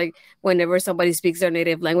used to, like, whenever somebody speaks their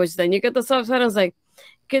native language, then you get the subtitles, like,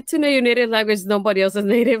 get to know your native language, nobody else's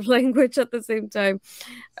native language at the same time.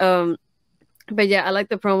 But yeah, I like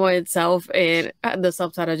the promo itself, and the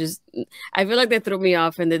subtitle I feel like they threw me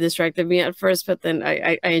off and they distracted me at first, but then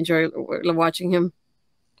I enjoy watching him.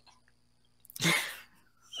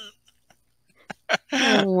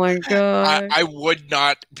 Oh my god. I would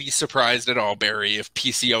not be surprised at all, Barry, if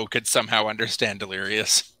PCO could somehow understand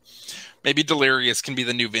Delirious. Maybe Delirious can be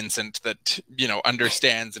the new Vincent that,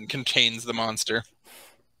 understands and contains the monster.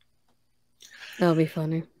 That'll be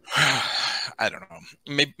funny. I don't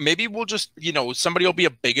know. Maybe we'll just, somebody will be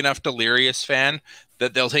a big enough Delirious fan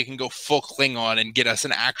that they'll take and go full Klingon and get us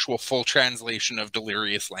an actual full translation of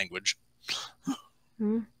Delirious language.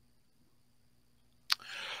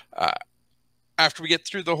 After we get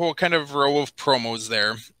through the whole kind of row of promos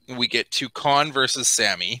there, we get to Khan versus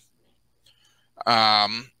Sami.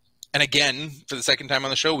 And again, for the second time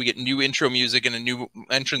on the show, we get new intro music and a new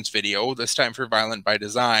entrance video, this time for Violent by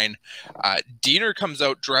Design. Diener comes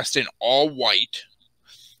out dressed in all white,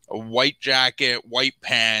 a white jacket, white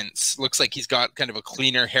pants. Looks like he's got kind of a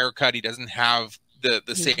cleaner haircut. He doesn't have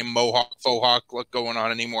the same mohawk, faux hawk look going on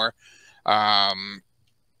anymore.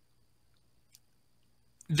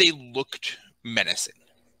 They looked menacing.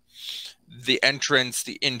 The entrance,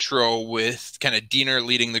 the intro with kind of Diener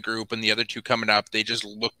leading the group and the other 2 coming up, they just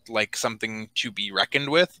looked like something to be reckoned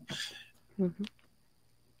with,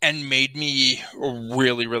 and made me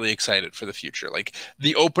really, really excited for the future. Like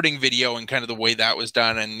the opening video and kind of the way that was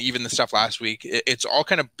done, and even the stuff last week, it's all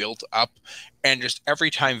kind of built up, and just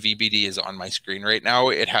every time VBD is on my screen right now,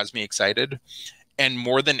 it has me excited. And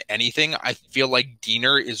more than anything, I feel like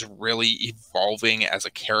Diener is really evolving as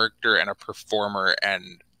a character and a performer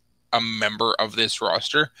and a member of this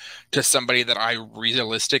roster to somebody that I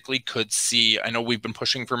realistically could see. I know we've been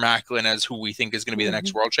pushing for Macklin as who we think is going to be the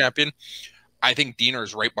next world champion. I think Diener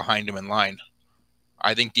is right behind him in line.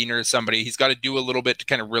 I think Diener is somebody, he's got to do a little bit to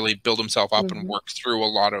kind of really build himself up and work through a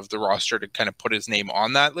lot of the roster to kind of put his name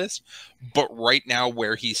on that list. But right now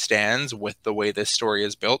where he stands with the way this story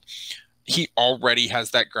is built, he already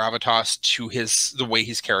has that gravitas to the way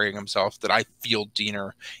he's carrying himself that I feel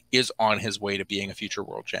Diener is on his way to being a future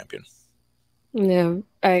world champion.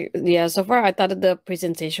 Yeah, so far I thought that the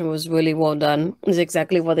presentation was really well done. It's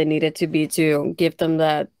exactly what they needed to be to give them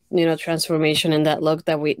that, transformation and that look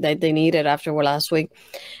that they needed after last week.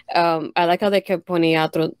 I like how they kept pointing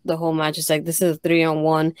out through the whole match. It's like, this is a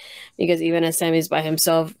 3-on-1, because even as Sami's by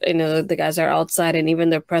himself, the guys are outside, and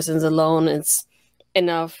even their presence alone is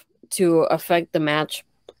enough to affect the match.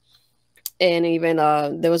 And even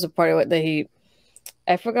there was a part that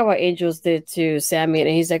I forgot what Angels did to Sami, and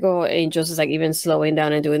he's like, oh, Angels is like even slowing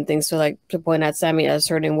down and doing things to point at Sami a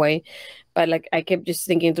certain way. But like, I kept just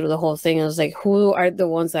thinking through the whole thing. I was like, who are the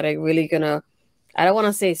ones that are really gonna, I don't want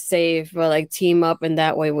to say save, but like team up in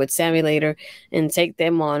that way with Sami later and take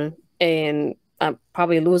them on, and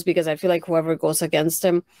probably lose, because I feel like whoever goes against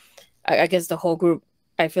him, against the whole group,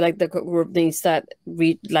 I feel like the group needs that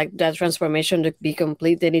transformation to be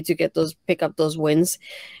complete. They need to pick up those wins.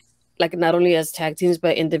 like not only as tag teams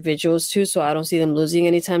but individuals too. So I don't see them losing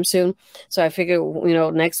anytime soon. So I figure, you know,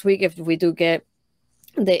 next week if we do get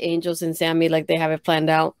the Angels and Sami like they have it planned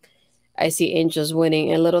out, I see Angels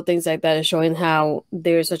winning, and little things like that is showing how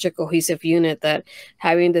they're such a cohesive unit that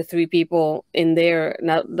having the 3 people in there,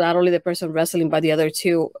 not only the person wrestling but the other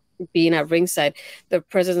 2 being at ringside, the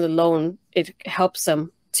presence alone, it helps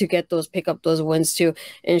them to pick up those wins too,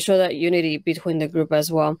 and show that unity between the group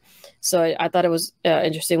as well. So I thought it was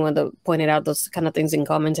interesting when they pointed out those kind of things in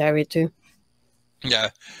commentary too. Yeah,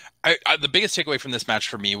 the biggest takeaway from this match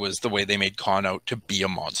for me was the way they made Khan out to be a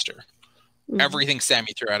monster. Everything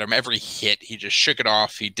Sami threw at him, every hit, he just shook it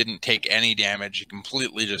off. He didn't take any damage. He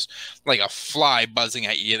completely just like a fly buzzing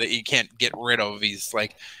at you that you can't get rid of. He's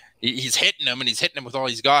like, he's hitting him, and he's hitting him with all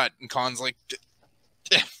he's got. And Khan's like,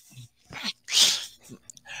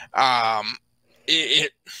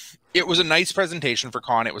 it was a nice presentation for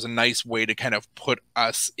Khan. It was a nice way to kind of put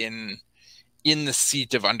us in the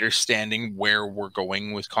seat of understanding where we're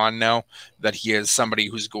going with Khan now, that he is somebody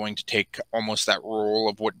who's going to take almost that role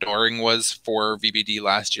of what Doring was for VBD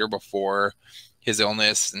last year before his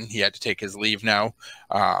illness, and he had to take his leave now.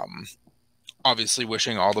 Obviously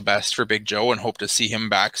wishing all the best for Big Joe and hope to see him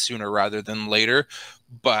back sooner rather than later.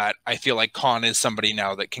 But I feel like Khan is somebody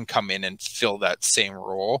now that can come in and fill that same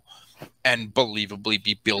role and believably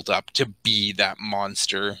be built up to be that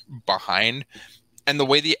monster behind. And the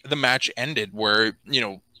way the match ended, where, you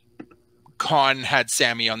know, Khan had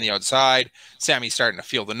Sami on the outside, Sami's starting to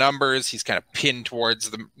feel the numbers. He's kind of pinned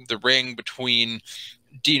towards the ring between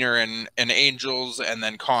Diener and Angels, and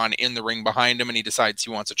then Khan in the ring behind him, and he decides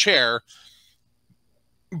he wants a chair.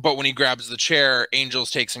 But when he grabs the chair,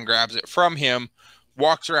 Angels takes and grabs it from him,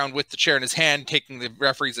 walks around with the chair in his hand, taking the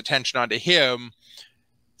referee's attention onto him.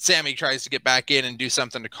 Sami tries to get back in and do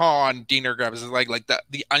something to Khan. Diener grabs his leg. Like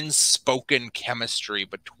the unspoken chemistry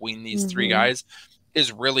between these 3 guys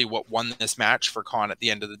is really what won this match for Khan at the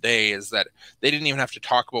end of the day, is that they didn't even have to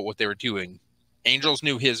talk about what they were doing. Angels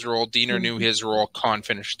knew his role. Diener knew his role. Khan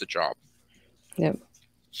finished the job. Yep.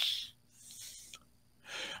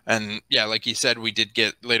 And yeah, like you said, we did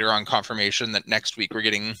get later on confirmation that next week we're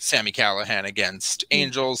getting Sami Callahan against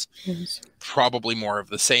Angels. Probably more of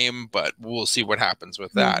the same, but we'll see what happens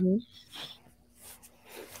with that.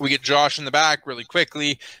 We get Josh in the back really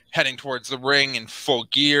quickly, heading towards the ring in full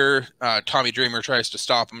gear. Tommy Dreamer tries to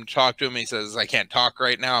stop him to talk to him. He says, I can't talk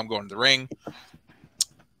right now. I'm going to the ring.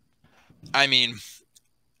 I mean,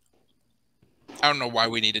 I don't know why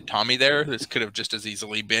we needed Tommy there. This could have just as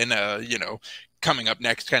easily been you know, coming up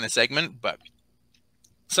next kind of segment, but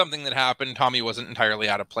something that happened. Tommy wasn't entirely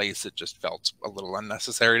out of place. It just felt a little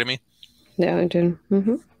unnecessary to me. Yeah, I did.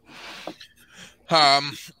 We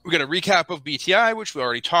got a recap of BTI, which we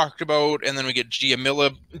already talked about, and then we get Gia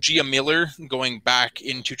Miller going back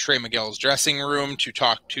into Trey Miguel's dressing room to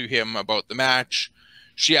talk to him about the match.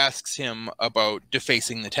 She asks him about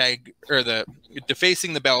defacing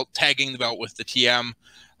defacing the belt, tagging the belt with the TM,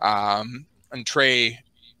 and Trey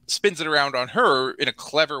spins it around on her in a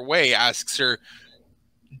clever way, asks her,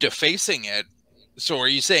 defacing it? So are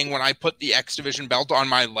you saying when I put the X Division belt on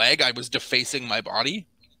my leg, I was defacing my body?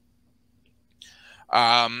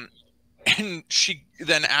 And she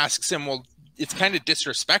then asks him, well, it's kind of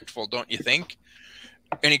disrespectful, don't you think?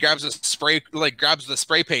 And he grabs the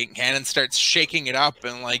spray paint can and starts shaking it up,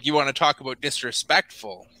 and like, you want to talk about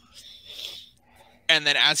disrespectful? And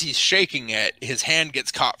then as he's shaking it, his hand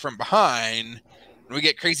gets caught from behind, and we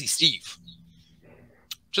get Crazy Steve,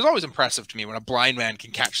 which is always impressive to me when a blind man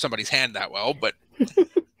can catch somebody's hand that well, but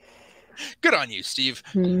good on you, Steve.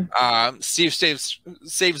 Steve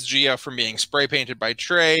saves Gia from being spray painted by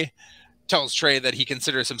Trey, tells Trey that he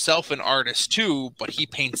considers himself an artist too, but he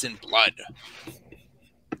paints in blood.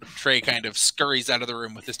 Trey kind of scurries out of the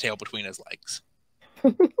room with his tail between his legs.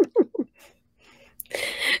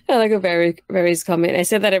 I like a Barry's comment. I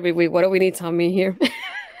said that every week. What do we need Tommy here?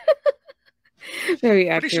 Very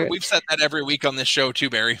accurate. Pretty sure we've said that every week on this show too,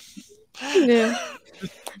 Barry. Yeah.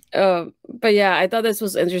 But yeah, I thought this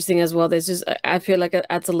was interesting as well. I feel like it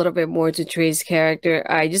adds a little bit more to Trey's character.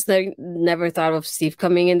 I just never thought of Steve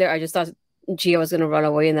coming in there. I just thought Gia was going to run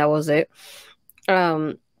away and that was it.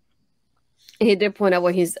 He did point out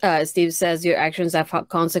when Steve says your actions have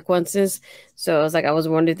consequences. So I was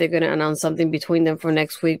wondering if they're going to announce something between them for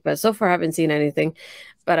next week. But so far, I haven't seen anything.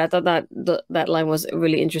 But I thought that line was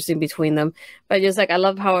really interesting between them. But just I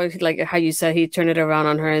love how you said he turned it around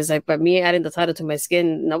on her. It's like, but me adding the title to my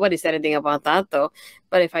skin, nobody said anything about that though.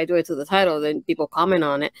 But if I do it to the title, then people comment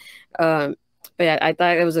on it. But yeah, I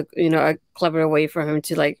thought it was a clever way for him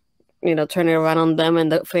to turn it around on them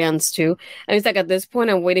and the fans too. And it's like at this point,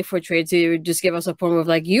 I'm waiting for Trey to just give us a form of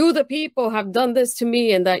like, you, the people, have done this to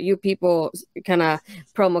me, and that you people kind of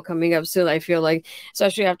promo coming up soon. I feel like,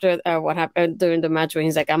 especially after what happened during the match when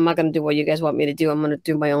he's like, I'm not going to do what you guys want me to do. I'm going to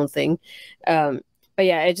do my own thing. But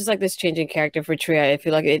yeah, it's just like this changing character for Trey. I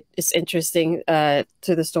feel like it's interesting to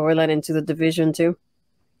the storyline and to the division too.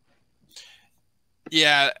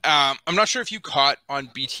 Yeah, I'm not sure if you caught on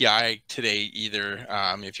BTI today either,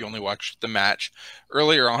 if you only watched the match.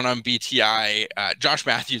 Earlier on BTI, Josh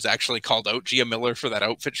Matthews actually called out Gia Miller for that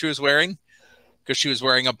outfit she was wearing, because she was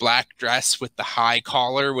wearing a black dress with the high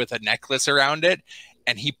collar with a necklace around it,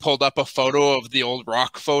 and he pulled up a photo of the old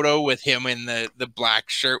Rock photo with him in the black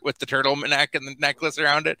shirt with the turtleneck and the necklace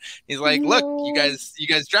around it. He's like, look, you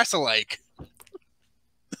guys dress alike.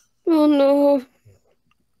 Oh, no.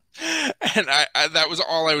 And I that was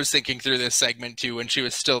all I was thinking through this segment too, when she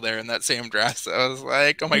was still there in that same dress. I was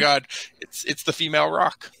like, oh my god, it's the female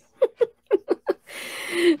Rock.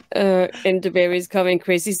 And the baby's coming.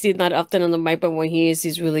 Crazy Steve not often on the mic, but when he is,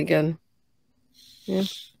 he's really good.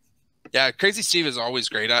 Yeah, Crazy Steve is always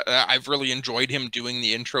great. I've really enjoyed him doing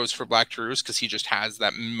the intros for Black Taurus because he just has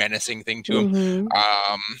that menacing thing to him.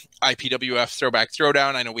 IPWF Throwback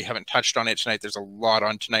Throwdown. I know we haven't touched on it tonight. There's a lot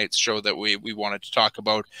on tonight's show that we wanted to talk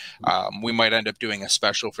about. We might end up doing a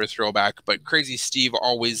special for Throwback, but Crazy Steve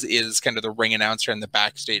always is kind of the ring announcer and the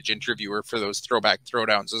backstage interviewer for those Throwback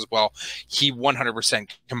Throwdowns as well. He 100%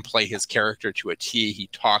 can play his character to a T. He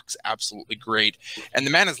talks absolutely great. And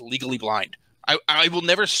the man is legally blind. I will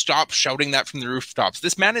never stop shouting that from the rooftops.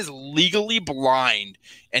 This man is legally blind,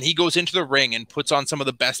 and he goes into the ring and puts on some of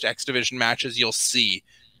the best X Division matches you'll see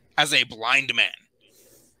as a blind man.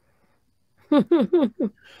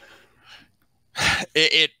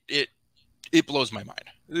 It blows my mind.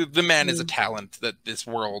 The man is a talent that this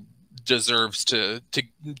world deserves to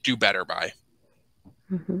do better by.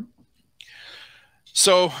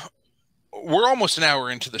 So we're almost an hour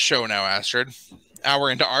into the show now, Astrid.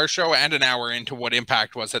 Hour into our show and an hour into what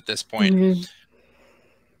Impact was at this point.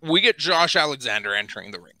 We get Josh Alexander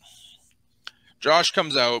entering the ring. Josh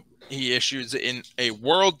comes out. He issues in a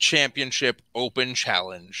World Championship Open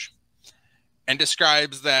Challenge and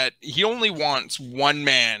describes that he only wants one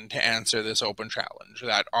man to answer this open challenge,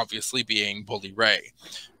 that obviously being Bully Ray,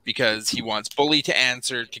 because he wants Bully to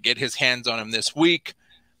answer to get his hands on him this week.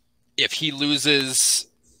 If he loses,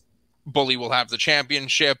 Bully will have the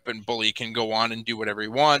championship and Bully can go on and do whatever he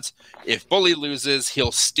wants. If Bully loses,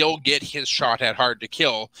 he'll still get his shot at Hard to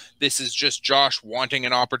Kill. This is just Josh wanting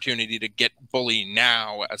an opportunity to get Bully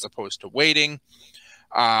now as opposed to waiting.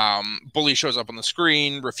 Bully shows up on the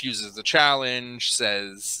screen, refuses the challenge,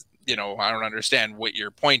 says, I don't understand what your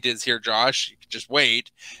point is here, Josh. You can just wait.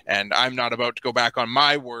 And I'm not about to go back on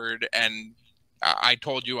my word. And I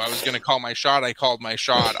told you I was going to call my shot. I called my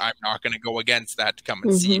shot. I'm not going to go against that to come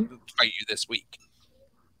and fight you this week.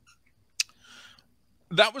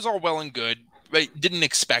 That was all well and good. I didn't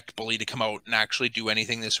expect Bully to come out and actually do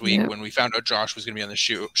anything this week. When we found out Josh was going to be on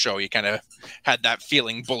the show, you kind of had that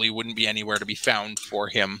feeling Bully wouldn't be anywhere to be found for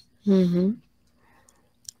him.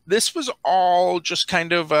 This was all just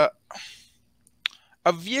kind of a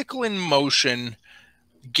vehicle in motion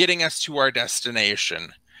getting us to our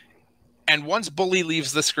destination. And once Bully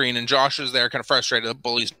leaves the screen and Josh is there kind of frustrated that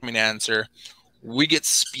Bully's coming to answer, we get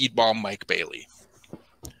Speedball Mike Bailey.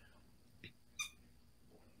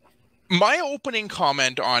 My opening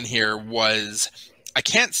comment on here was, I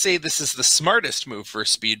can't say this is the smartest move for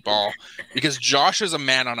Speedball because Josh is a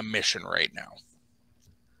man on a mission right now.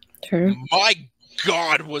 True. My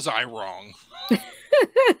God, was I wrong.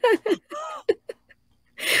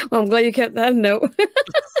 Well, I'm glad you kept that note.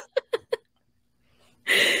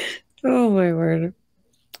 Oh my word.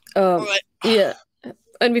 Yeah.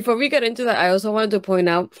 And before we get into that, I also wanted to point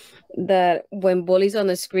out that when Bully's on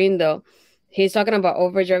the screen, though, he's talking about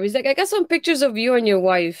Overdrive. He's like, I got some pictures of you and your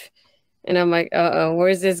wife. And I'm like,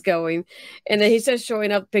 where's this going? And then he starts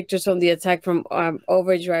showing up pictures from the attack from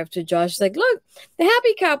Overdrive to Josh. He's like, look, the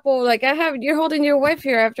happy couple. Like, you're holding your wife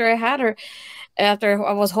here after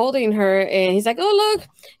I was holding her. And he's like, oh, look,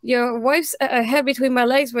 your wife's head between my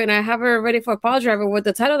legs when I have her ready for Power Driver with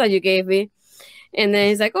the title that you gave me. And then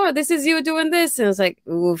he's like, oh, this is you doing this. And it's like,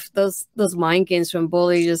 oof, those mind games from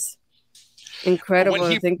Bully, just incredible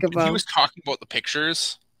to think about. When he was talking about the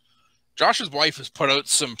pictures, Josh's wife has put out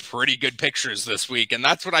some pretty good pictures this week. And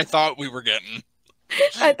that's what I thought we were getting.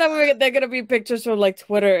 I thought they're going to be pictures from like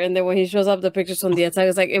Twitter. And then when he shows up the pictures from the attack,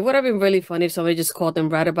 it's like, it would have been really funny if somebody just called them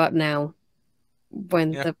right about now.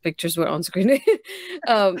 when the pictures were on screen.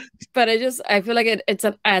 But I feel like it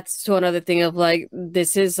adds to another thing of like,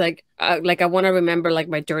 this is like I want to remember like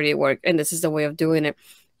my dirty work, and this is the way of doing it.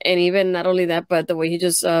 And even not only that, but the way he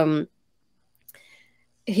just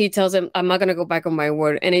he tells him, I'm not going to go back on my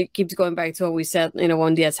word. And it keeps going back to what we said,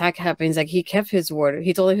 when the attack happens, like he kept his word.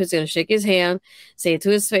 He told him he was going to shake his hand, say it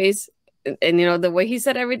to his face. And the way he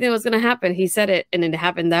said everything was going to happen, he said it, and it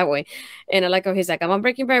happened that way. And I like how he's like, I'm on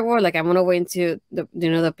Breaking Bad word. Like, I'm going to wait until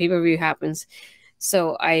the pay-per-view happens.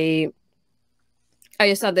 So I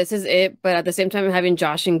just thought this is it. But at the same time, having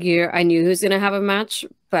Josh in gear, I knew he was going to have a match,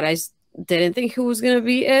 but I didn't think who was going to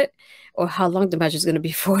be it, or how long the match is going to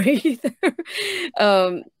be for either.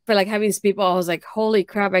 But like having Speedball, I was like, holy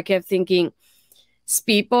crap. I kept thinking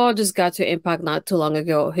Speedball just got to Impact not too long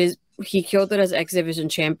ago. He killed it as X Division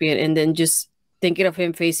champion, and then just thinking of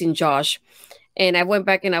him facing Josh. And I went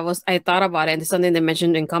back and I thought about it, and it's something they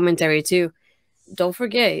mentioned in commentary too. Don't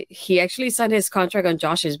forget, he actually signed his contract on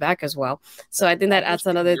Josh's back as well. So I think that adds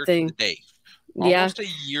another thing. Almost a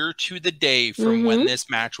year to the day from when this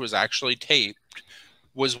match was actually taped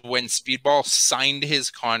was when Speedball signed his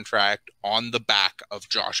contract on the back of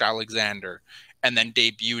Josh Alexander, and then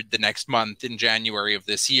debuted the next month in January of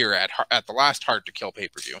this year at the last Hard to Kill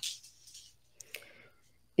pay-per-view.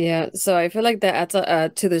 Yeah, so I feel like that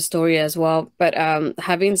adds to the story as well. But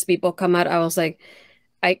having Speedball come out, I was like,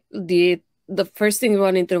 the first thing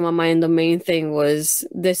running through my mind, the main thing was,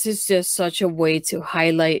 this is just such a way to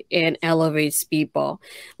highlight and elevate Speedball.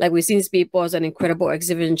 Like, we've seen Speedball as an incredible X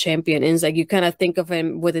Division champion, and it's like you kind of think of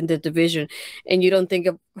him within the division, and you don't think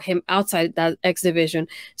of him outside that X Division.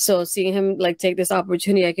 So seeing him like take this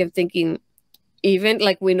opportunity, I kept thinking, even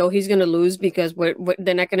like we know he's gonna lose because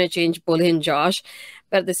they're not gonna change Bully and Josh,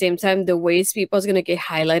 but at the same time, the way Speedball's gonna get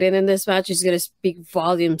highlighted in this match is gonna speak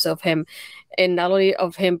volumes of him, and not only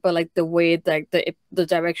of him, but like the way like the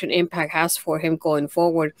direction Impact has for him going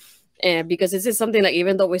forward. And because this is something like,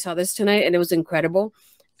 even though we saw this tonight and it was incredible,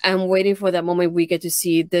 I'm waiting for that moment we get to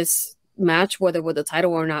see this match, whether with the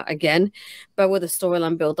title or not again, but with a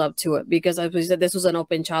storyline built up to it. Because as we said, this was an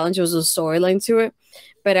open challenge, there was a storyline to it,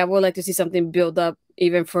 but I would like to see something build up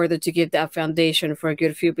even further to give that foundation for a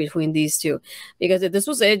good feud between these two. Because if this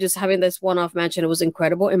was it, just having this one-off match, and it was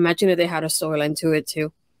incredible, imagine if they had a storyline to it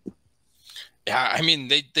too. Yeah, I mean,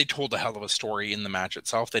 they told a hell of a story in the match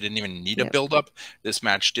itself. They didn't even need a build-up. This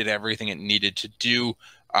match did everything it needed to do.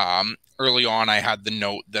 Early on, I had the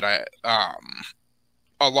note that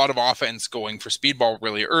a lot of offense going for Speedball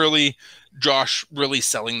really early. Josh really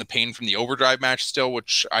selling the pain from the Overdrive match still,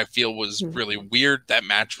 which I feel was really weird. That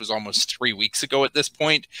match was almost 3 weeks ago at this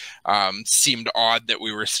point. Seemed odd that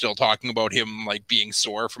we were still talking about him like being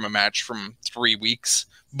sore from a match from 3 weeks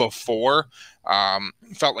before.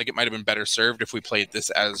 Felt like it might have been better served if we played this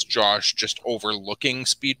as Josh just overlooking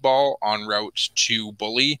Speedball en route to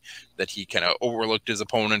Bully, that he kind of overlooked his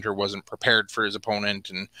opponent or wasn't prepared for his opponent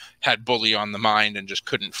and had Bully on the mind and just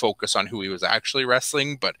couldn't focus on who he was actually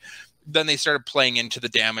wrestling. But then they started playing into the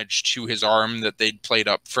damage to his arm that they'd played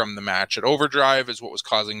up from the match at Overdrive is what was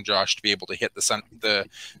causing Josh to be able to hit the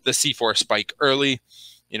C4 spike early.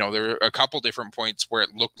 There were a couple different points where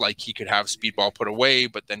it looked like he could have Speedball put away,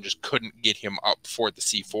 but then just couldn't get him up for the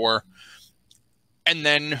C4. And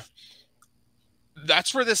then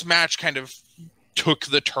that's where this match kind of took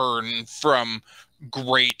the turn from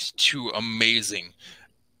great to amazing.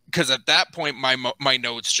 Because at that point, my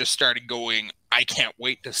notes just started going, I can't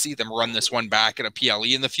wait to see them run this one back at a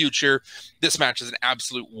PLE in the future. This match is an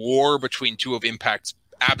absolute war between two of Impact's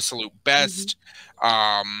absolute best.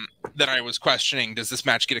 Then I was questioning, does this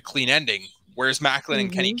match get a clean ending? Where's Macklin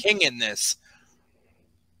and Kenny King in this?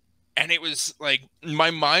 And it was like,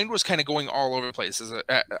 my mind was kind of going all over the place.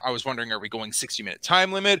 I was wondering, are we going 60-minute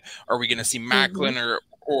time limit? Are we going to see Macklin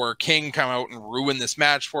or King come out and ruin this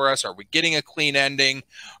match for us? Are we getting a clean ending?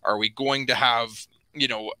 Are we going to have,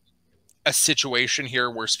 a situation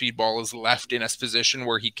here where Speedball is left in a position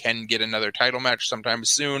where he can get another title match sometime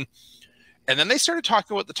soon? And then they started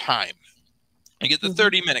talking about the time. You get the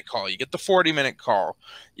 30-minute call, you get the 40-minute call,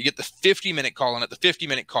 you get the 50-minute call, and at the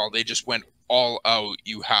 50-minute call, they just went all out.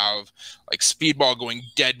 You have like Speedball going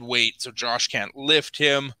dead weight, so Josh can't lift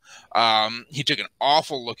him. He took an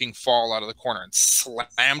awful looking fall out of the corner and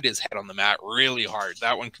slammed his head on the mat really hard.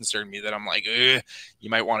 That one concerned me, that I'm like, you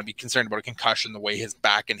might want to be concerned about a concussion the way his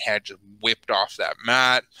back and head just whipped off that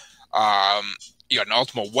mat. You got an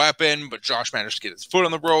Ultimate Weapon, but Josh managed to get his foot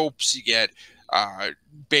on the ropes. You get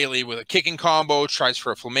Bailey with a kicking combo, tries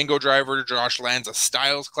for a flamingo driver. Josh lands a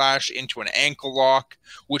Styles Clash into an ankle lock,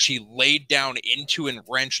 which he laid down into and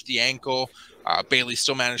wrenched the ankle. Bailey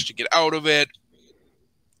still managed to get out of it.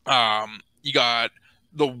 You got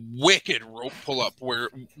the wicked rope pull up where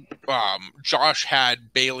Josh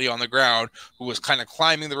had Bailey on the ground, who was kind of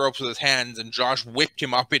climbing the ropes with his hands, and Josh whipped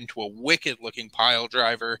him up into a wicked looking pile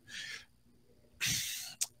driver.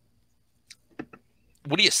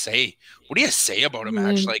 What do you say? What do you say about a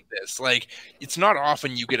match like this? Like, it's not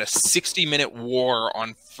often you get a 60-minute war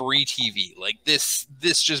on free TV. Like, this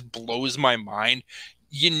just blows my mind.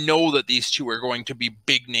 You know that these two are going to be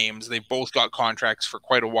big names. They've both got contracts for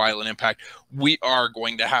quite a while in Impact. We are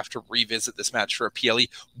going to have to revisit this match for a PLE.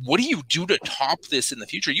 What do you do to top this in the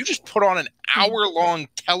future? You just put on an hour-long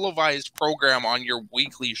televised program on your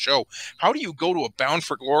weekly show. How do you go to a Bound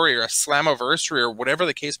for Glory or a Slammiversary or whatever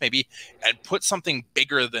the case may be and put something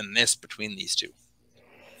bigger than this between these two?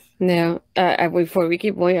 No, before we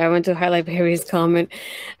keep going, I want to highlight Barry's comment.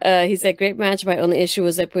 He said, great match. My only issue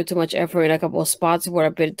was I put too much effort in a couple of spots were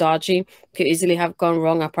a bit dodgy. Could easily have gone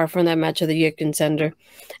wrong apart from that match of the year contender.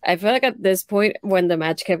 I feel like at this point, when the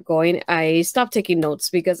match kept going, I stopped taking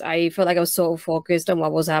notes because I felt like I was so focused on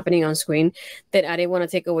what was happening on screen that I didn't want to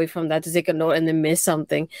take away from that to take a note and then miss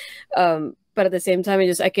something. But at the same time,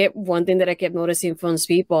 one thing that I kept noticing from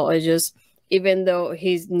Speedball is just, even though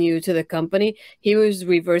he's new to the company, he was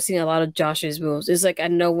reversing a lot of Josh's moves. It's like, I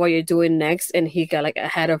know what you're doing next, and he got like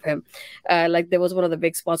ahead of him. Like there was one of the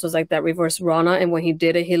big spots was like that reverse Rana, and when he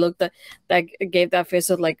did it, he looked like gave that face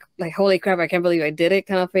of like holy crap, I can't believe I did it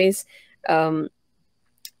kind of face.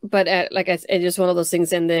 But it's just one of those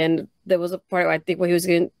things. And then there was a part where I think when he was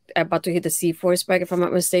about to hit the C4 spike, if I'm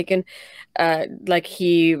not mistaken, like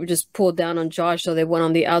he just pulled down on Josh, so they went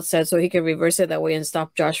on the outside so he could reverse it that way and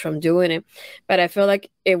stop Josh from doing it. But I feel like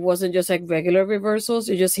it wasn't just like regular reversals.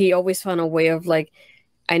 It just, he always found a way of like,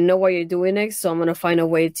 I know what you're doing next, so I'm gonna find a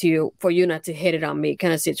way for you not to hit it on me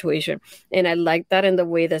kind of situation. And I like that in the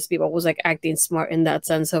way that Speedball was like acting smart in that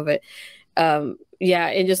sense of it. Yeah,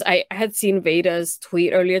 and just I had seen Veda's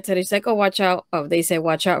tweet earlier today. She's like, "Oh, watch out!" Oh, they say,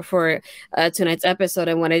 "Watch out for tonight's episode."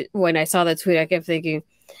 And when I saw the tweet, I kept thinking,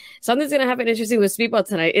 something's gonna happen interesting with Speedball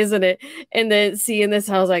tonight, isn't it? And then seeing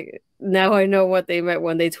this, I was like, now I know what they meant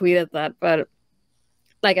when they tweeted that. But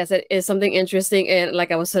like I said, it's something interesting. And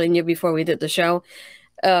like I was telling you before we did the show,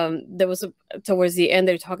 there was towards the end,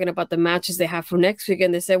 they're talking about the matches they have for next week,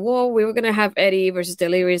 and they said, well, we were gonna have Eddie versus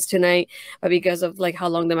Delirious tonight, but because of like how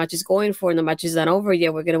long the match is going for and the match is not over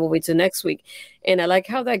yet, we're gonna move it to next week. And I like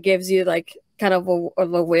how that gives you like kind of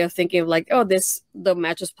a way of thinking of like, oh, the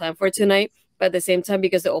match was planned for tonight, but at the same time,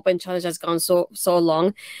 because the open challenge has gone so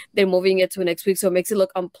long, they're moving it to next week, so it makes it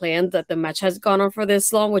look unplanned that the match has gone on for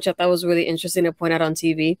this long, which I thought was really interesting to point out on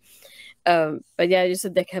TV. But yeah,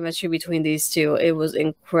 just the chemistry between these two, it was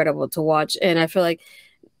incredible to watch. And I feel like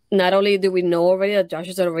not only do we know already that Josh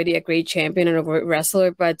is already a great champion and a great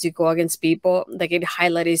wrestler, but to go against people, like it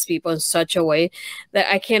highlighted people in such a way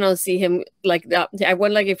that I cannot see him like that. I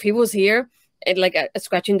would like if he was here and like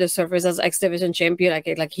scratching the surface as X Division champion,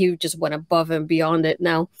 like he just went above and beyond it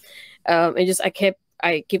now. And just I keep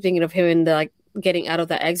thinking of him in the like getting out of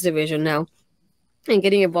the X Division now and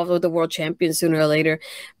getting involved with the world champion sooner or later.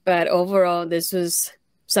 But overall, this was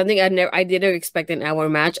something I didn't expect an hour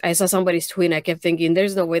match. I saw somebody's tweet and I kept thinking,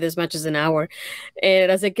 there's no way this match is an hour.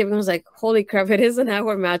 And as I kept, I was like, holy crap, it is an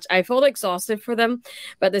hour match. I felt exhausted for them.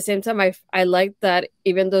 But at the same time, I liked that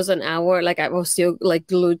even though it's an hour, like I was still like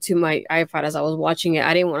glued to my iPad as I was watching it.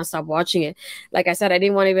 I didn't want to stop watching it. Like I said, I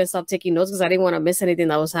didn't want to even stop taking notes because I didn't want to miss anything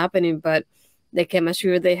that was happening. But the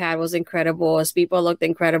chemistry they had was incredible. As people looked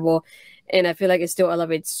incredible. And I feel like it still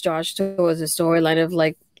elevates Josh towards the storyline of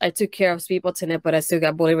like, I took care of people tonight, but I still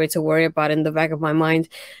got Bully Ray to worry about in the back of my mind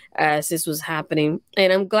as this was happening.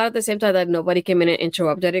 And I'm glad at the same time that nobody came in and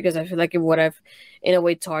interrupted it, because I feel like it would have, in a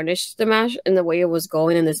way, tarnished the match in the way it was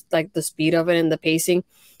going and this, like the speed of it and the pacing.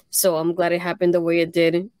 So I'm glad it happened the way it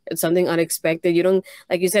did. It's something unexpected. You don't,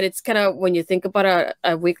 like you said, it's kind of, when you think about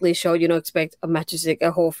a weekly show, you don't expect a match to take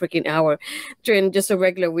a whole freaking hour during just a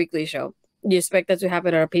regular weekly show. You expect that to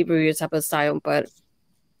happen at a pay-per-view type of style, but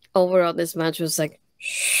overall, this match was like,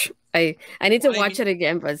 I need to watch it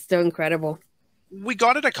again, but it's still incredible. We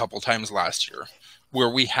got it a couple times last year where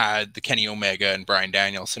we had the Kenny Omega and Bryan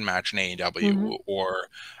Danielson match in AEW, or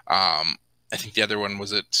I think the other one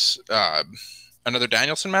was another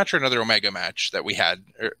Danielson match or another Omega match that we had.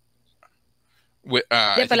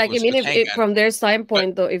 Yeah, but like I mean, if from their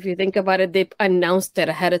standpoint, though, if you think about it, they announced it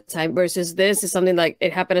ahead of time. Versus this is something like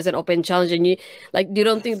it happened as an open challenge, and you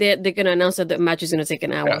don't think they're gonna announce that the match is gonna take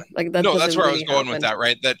an hour. Yeah. Like that. No, that's where I was going with that,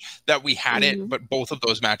 right? That we had it, but both of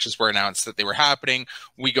those matches were announced that they were happening.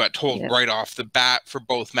 We got told right off the bat for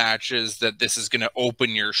both matches that this is gonna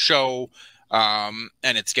open your show.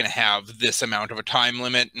 and it's going to have this amount of a time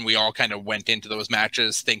limit. And we all kind of went into those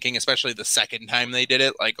matches thinking, especially the second time they did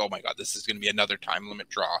it, like, oh my God, this is going to be another time limit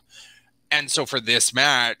draw. And so for this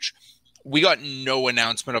match, we got no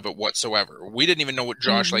announcement of it whatsoever. We didn't even know what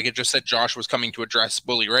Josh, like it just said Josh was coming to address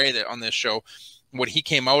Bully Ray on this show. When he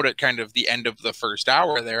came out at kind of the end of the first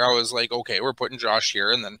hour there, I was like, okay, we're putting Josh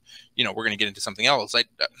here, and then, you know, we're going to get into something else.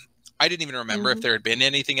 I didn't even remember if there had been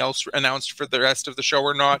anything else announced for the rest of the show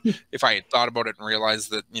or not. If I had thought about it and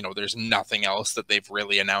realized that, you know, there's nothing else that they've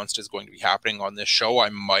really announced is going to be happening on this show, I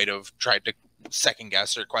might have tried to second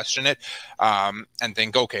guess or question it, and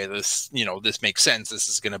think, okay, this, you know, this makes sense. This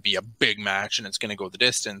is going to be a big match and it's going to go the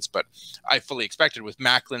distance. But I fully expected, with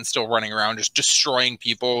Macklin still running around just destroying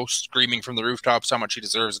people, screaming from the rooftops how much he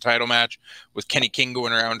deserves a title match, with Kenny King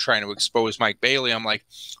going around trying to expose Mike Bailey. I'm like,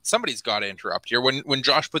 somebody's got to interrupt here. When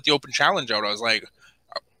Josh put the open challenge out, I was like,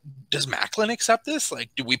 does Macklin accept this? Like,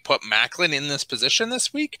 do we put Macklin in this position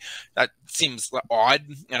this week? That seems odd,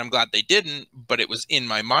 and I'm glad they didn't, but it was in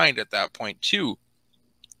my mind at that point too.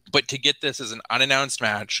 But to get this as an unannounced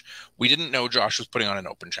match, we didn't know Josh was putting on an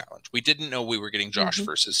open challenge. We didn't know we were getting Josh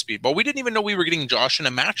versus Speedball. We didn't even know we were getting Josh in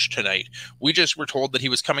a match tonight. We just were told that he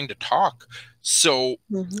was coming to talk. So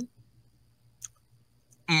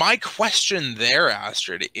my question there,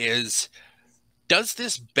 Astrid, is, does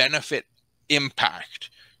this benefit Impact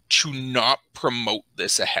to not promote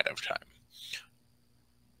this ahead of time?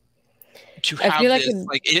 To have this,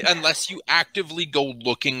 unless you actively go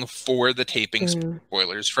looking for the taping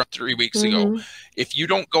spoilers from 3 weeks ago, if you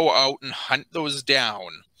don't go out and hunt those down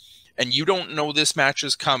and you don't know this match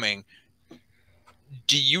is coming,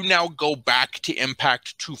 do you now go back to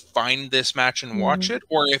Impact to find this match and watch it?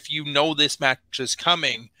 Or if you know this match is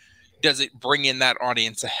coming, does it bring in that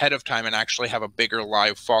audience ahead of time and actually have a bigger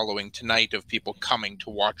live following tonight of people coming to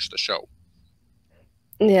watch the show?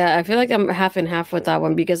 Yeah, I feel like I'm half and half with that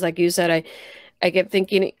one, because like you said, I kept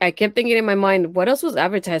thinking in my mind, what else was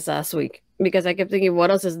advertised last week? Because I kept thinking, what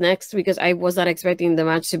else is next? Because I was not expecting the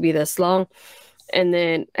match to be this long. And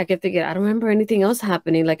then I kept thinking, I don't remember anything else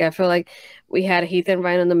happening. Like, I feel like we had Heath and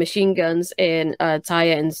Rhino on the machine guns, and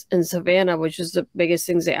Taya and Savannah, which was the biggest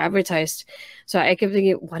things they advertised. So I kept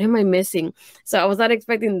thinking, what am I missing? So I was not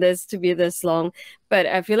expecting this to be this long, but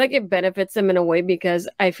I feel like it benefits them in a way, because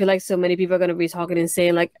I feel like so many people are going to be talking and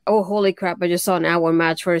saying like, oh, holy crap, I just saw an hour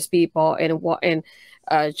match for Speedball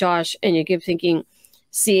and Josh. And you keep thinking,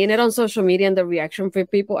 seeing it on social media and the reaction for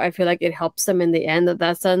people, I feel like it helps them in the end of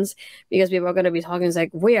that sense, because people are going to be talking, it's like,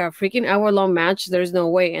 we are a freaking hour-long match, there's no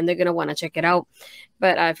way, and they're going to want to check it out.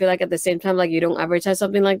 But I feel like at the same time, like, you don't advertise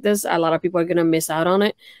something like this, a lot of people are going to miss out on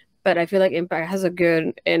it. But I feel like Impact has a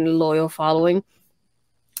good and loyal following.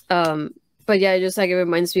 But yeah, just like, it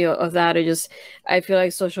reminds me of that. I feel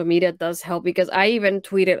like social media does help, because I even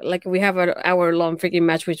tweeted, like, we have an hour-long freaking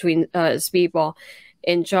match between Speedball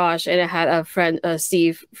and Josh, and I had a friend,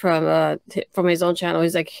 Steve, from his own channel.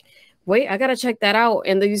 He's like, wait, I gotta check that out.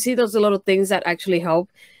 And then you see those little things that actually help.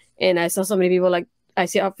 And I saw so many people, like, I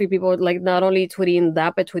see a few people like not only tweeting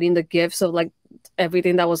that, but tweeting the gifs of like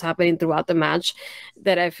everything that was happening throughout the match,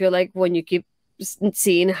 that I feel like when you keep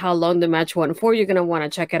seeing how long the match went for, you're gonna want to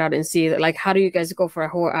check it out and see, like, how do you guys go for a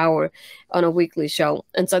whole hour on a weekly show?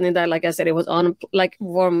 And something that, like I said, it was on, like,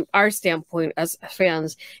 from our standpoint as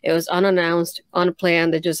fans, it was unannounced,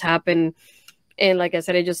 unplanned, it just happened. And like I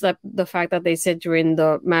said, it just, the fact that they said during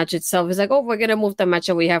the match itself is like, oh, we're gonna move the match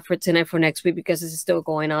that we have for tonight for next week because this is still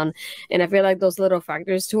going on. And I feel like those little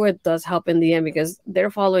factors to it does help in the end, because their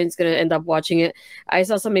following is gonna end up watching it. I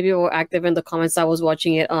saw some people were active in the comments. I was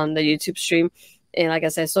watching it on the YouTube stream. And like I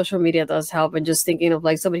said, social media does help. And just thinking of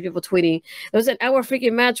like so many people tweeting, there was an hour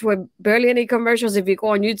freaking match with barely any commercials. If you go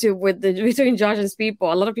on YouTube between Josh and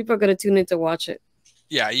Speedball, a lot of people are going to tune in to watch it.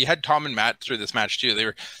 Yeah, you had Tom and Matt through this match too.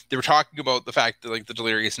 They were talking about the fact that, like, the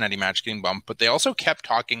Delirious and Eddie match getting bumped, but they also kept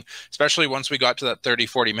talking, especially once we got to that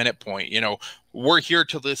 30-40 minute point. You know, we're here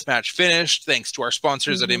till this match finished, thanks to our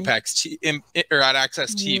sponsors at at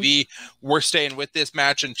Access TV. We're staying with this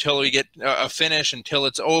match until we get a finish, until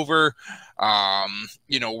it's over.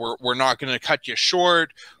 You know, we're not going to cut you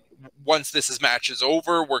short. Once this match is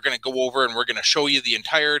over, we're going to go over and we're going to show you the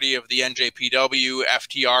entirety of the NJPW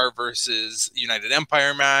FTR versus United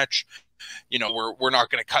Empire match. You know, we're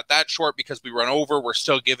not going to cut that short because we run over. We're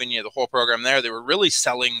still giving you the whole program there. They were really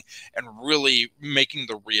selling and really making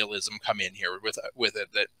the realism come in here with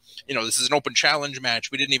it, that, you know, this is an open challenge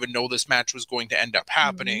match. We didn't even know this match was going to end up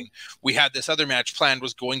happening. We had this other match planned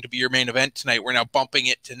was going to be your main event tonight. We're now bumping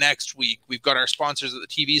it to next week. We've got our sponsors at the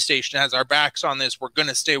TV station has our backs on this. We're going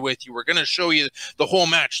to stay with you. We're going to show you the whole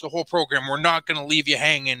match, the whole program. We're not going to leave you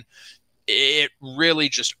hanging. it really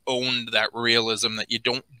just owned that realism that you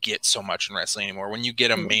don't get so much in wrestling anymore. When you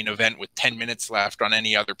get a main event with 10 minutes left on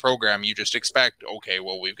any other program, you just expect, okay,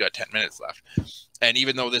 well, we've got 10 minutes left. And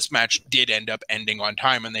even though this match did end up ending on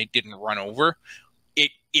time and they didn't run over,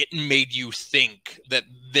 it made you think that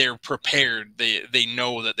they're prepared. They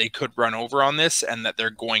know that they could run over on this and that they're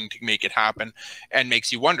going to make it happen, and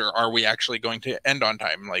makes you wonder, are we actually going to end on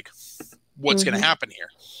time? Like, what's going to happen here?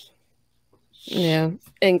 Yeah,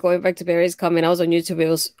 and going back to Barry's comment, I was on YouTube. It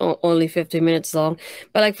was only 15 minutes long,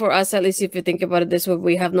 but like for us, at least, if you think about it this way,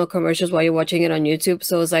 we have no commercials while you're watching it on YouTube,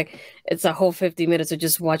 so it's like it's a whole 50 minutes of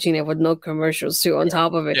just watching it with no commercials too on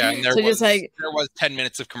top of it. Yeah, and there was 10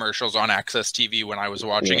 minutes of commercials on Access TV when I was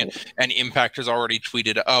watching it, and Impact has already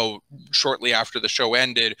tweeted, shortly after the show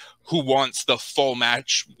ended, who wants the full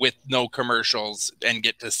match with no commercials and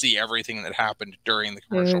get to see everything that happened during the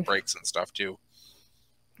commercial breaks and stuff too.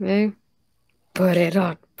 Yeah. Put it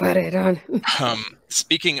on.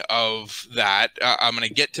 Speaking of that, I'm going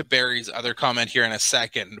to get to Barry's other comment here in a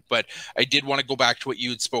second, but I did want to go back to what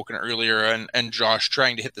you had spoken earlier, and Josh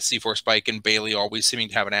trying to hit the C4 spike and Bailey always seeming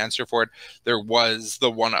to have an answer for it. There was the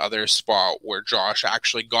one other spot where Josh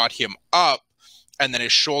actually got him up, and then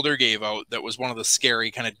his shoulder gave out. That was one of the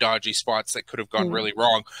scary kind of dodgy spots that could have gone really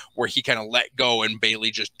wrong, where he kind of let go and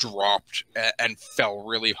Bailey just dropped and fell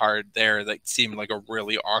really hard there. That seemed like a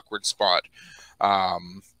really awkward spot.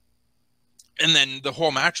 And then the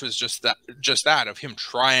whole match was just that of him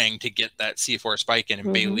trying to get that C4 spike in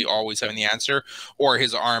and Bailey always having the answer, or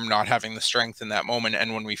his arm not having the strength in that moment.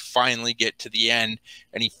 And when we finally get to the end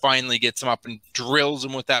and he finally gets him up and drills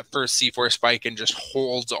him with that first C4 spike and just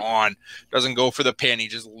holds on, doesn't go for the pin, he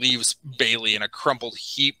just leaves Bailey in a crumpled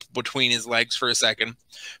heap between his legs for a second,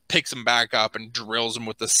 picks him back up and drills him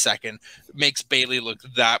with the second. It makes Bailey look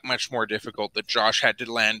that much more difficult that Josh had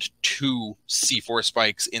to land 2 C4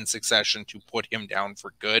 spikes in succession to put him down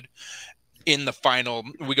for good. In the final,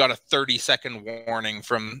 we got a 30-second warning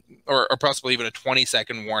from, or possibly even a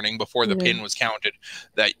 20-second warning before the pin was counted,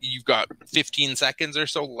 that you've got 15 seconds or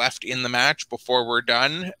so left in the match before we're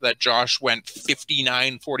done, that Josh went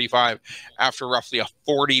 59-45 after roughly a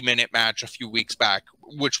 40-minute match a few weeks back,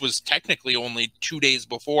 which was technically only 2 days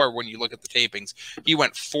before when you look at the tapings. He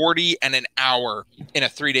went 40 and an hour in a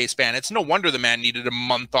 3-day span. It's no wonder the man needed a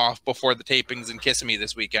month off before the tapings in Kissimmee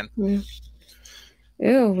this weekend.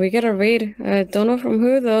 Ew, we get a raid. I don't know from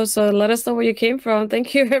who though, so let us know where you came from.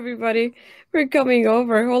 Thank you everybody for coming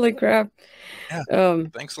over. Holy crap. Yeah.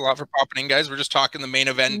 Thanks a lot for popping in, guys. We're just talking the main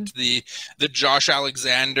event, the Josh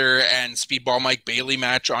Alexander and Speedball Mike Bailey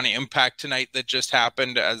match on Impact tonight that just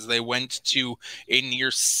happened as they went to a near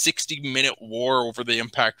 60-minute war over the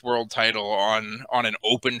Impact World title on an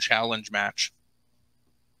open challenge match.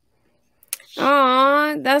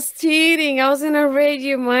 Aw, that's cheating. I was gonna raid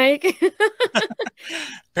you, Mike.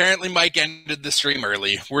 Apparently Mike ended the stream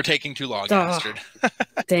early. We're taking too long, Astrid.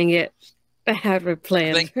 Dang it. I had it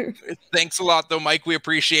planned. Thanks a lot, though, Mike. We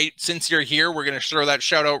appreciate, since you're here, we're going to throw that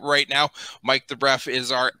shout out right now. Mike the Ref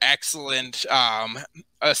is our excellent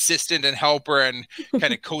assistant and helper and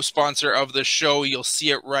kind of co-sponsor of the show. You'll see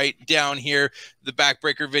it right down here, the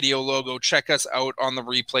Backbreaker video logo. Check us out on the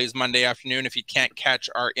replays Monday afternoon. If you can't catch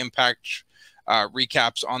our Impact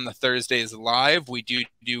recaps on the Thursdays live, we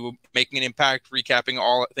do Making an Impact, recapping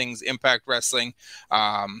all things Impact Wrestling.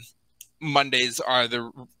 Mondays are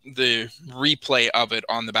the replay of it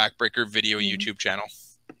on the Backbreaker video YouTube channel.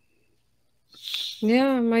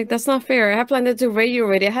 Yeah, Mike, that's not fair. I had planned to raid you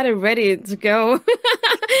already. I had it ready to go.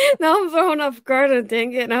 Now I'm thrown off guard, and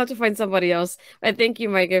dang it. Now I have to find somebody else. I thank you,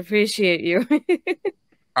 Mike. I appreciate you.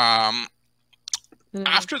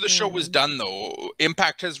 After the show was done, though,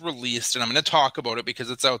 Impact has released, and I'm going to talk about it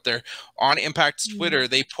because it's out there, on Impact's Twitter,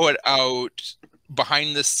 they put out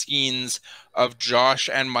behind the scenes of Josh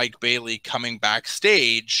and Mike Bailey coming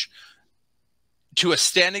backstage to a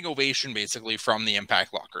standing ovation, basically, from the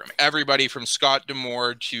Impact locker room. Everybody from Scott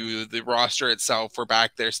D'Amore to the roster itself were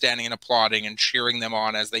back there standing and applauding and cheering them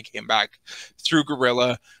on as they came back through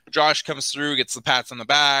Gorilla. Josh comes through, gets the pats on the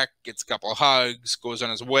back, gets a couple of hugs, goes on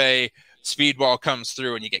his way. Speedball comes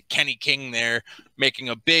through, and you get Kenny King there making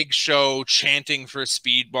a big show, chanting for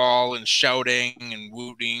Speedball and shouting and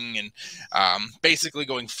wooting and basically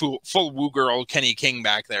going full woo girl Kenny King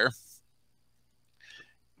back there.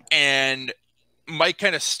 And Mike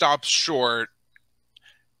kind of stops short.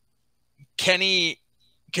 Kenny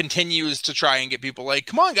continues to try and get people like,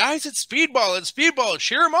 come on, guys, it's Speedball,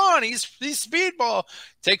 cheer him on, he's Speedball.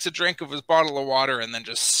 Takes a drink of his bottle of water and then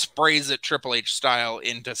just sprays it Triple H style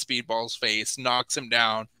into Speedball's face, knocks him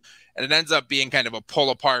down, and it ends up being kind of a pull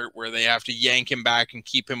apart where they have to yank him back and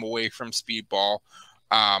keep him away from Speedball.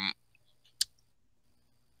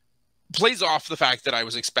 plays off the fact that I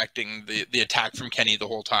was expecting the attack from Kenny the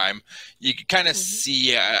whole time. You could kind of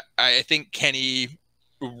see, I think Kenny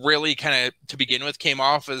really kind of, to begin with, came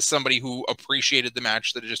off as somebody who appreciated the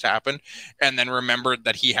match that had just happened and then remembered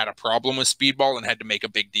that he had a problem with Speedball and had to make a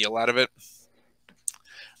big deal out of it.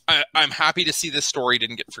 I'm happy to see this story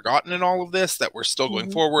didn't get forgotten in all of this, that we're still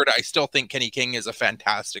going forward. I still think Kenny King is a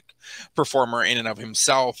fantastic performer in and of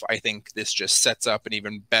himself. I think this just sets up an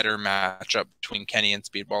even better matchup between Kenny and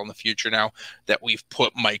Speedball in the future now that we've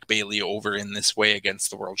put Mike Bailey over in this way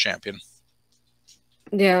against the world champion.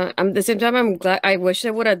 Yeah, at the same time, I'm glad. I wish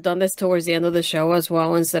they would have done this towards the end of the show as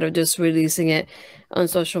well, instead of just releasing it on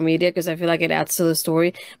social media, because I feel like it adds to the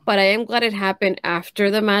story. But I am glad it happened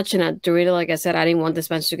after the match and not during it. Like I said, I didn't want this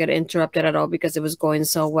match to get interrupted at all because it was going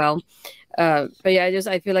so well. But yeah,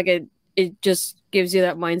 I feel like it just gives you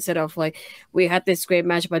that mindset of like, we had this great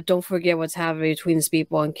match, but don't forget what's happening between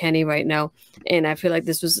Speedball and Kenny right now. And I feel like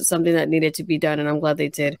this was something that needed to be done, and I'm glad they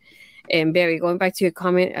did. And Barry, going back to your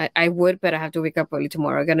comment, I would, but I have to wake up early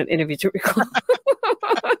tomorrow. I got an interview to record.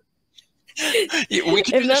 We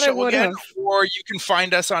can do the show again, or you can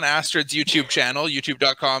find us on Astrid's YouTube channel,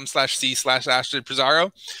 youtube.com/c/Astrid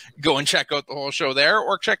Pizarro. Go and check out the whole show there,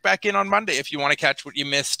 or check back in on Monday if you want to catch what you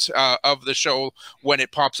missed of the show when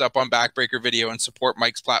it pops up on Backbreaker Video, and support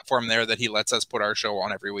Mike's platform there that he lets us put our show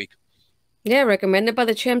on every week. Yeah, recommended by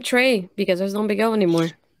the champ Trey, because there's no Big O anymore.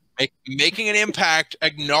 Making an impact,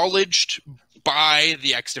 acknowledged by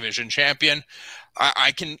the X Division champion.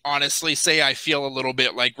 I can honestly say I feel a little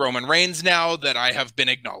bit like Roman Reigns now that I have been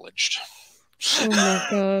acknowledged. Oh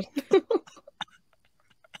my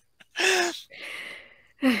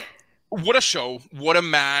God. What a show. What a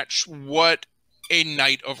match. What a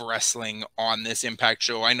night of wrestling on this Impact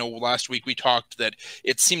show. I know last week we talked that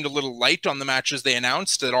it seemed a little light on the matches they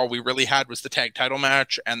announced, that all we really had was the tag title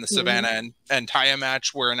match and the Savannah and Taya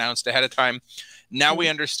match were announced ahead of time. Now we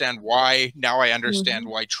understand why. Now I understand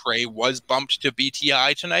why Trey was bumped to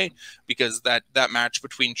BTI tonight, because that match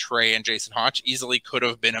between Trey and Jason Hotch easily could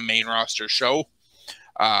have been a main roster show.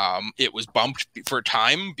 It was bumped for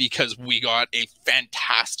time because we got a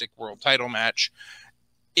fantastic world title match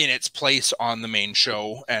in its place on the main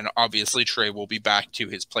show, and obviously Trey will be back to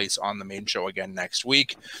his place on the main show again next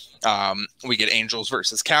week. We get Angels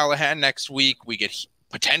versus Callahan next week. We get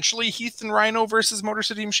potentially Heath and Rhino versus Motor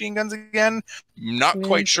City Machine Guns again. Not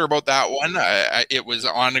quite sure about that one. It was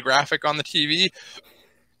on a graphic on the TV.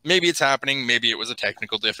 Maybe it's happening. Maybe it was a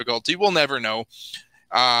technical difficulty. We'll never know.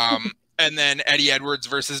 And then Eddie Edwards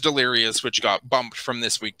versus Delirious, which got bumped from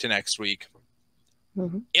this week to next week.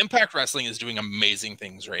 Impact Wrestling is doing amazing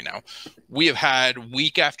things right now. We have had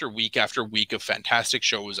week after week after week of fantastic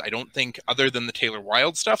shows. I don't think, other than the Taylor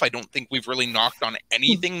Wilde stuff, I don't think we've really knocked on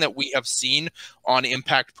anything that we have seen on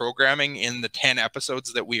Impact programming in the 10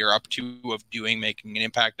 episodes that we are up to of making an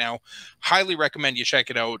impact now. Highly recommend you check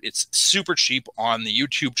it out. It's super cheap on the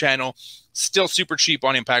YouTube channel. Still super cheap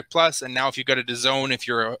on Impact Plus. And now if you've got a DAZN, if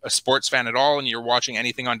you're a sports fan at all and you're watching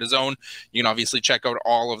anything on DAZN, you can obviously check out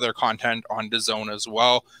all of their content on DAZN as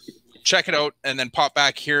well. Check it out and then pop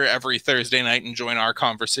back here every Thursday night and join our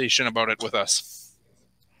conversation about it with us.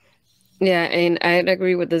 Yeah, and I'd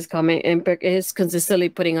agree with this comment. Impact is consistently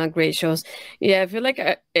putting on great shows. Yeah, I feel like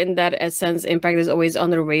in that sense, Impact is always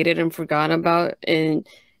underrated and forgotten about, and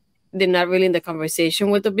they're not really in the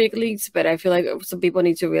conversation with the big leagues, but I feel like some people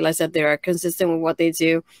need to realize that they are consistent with what they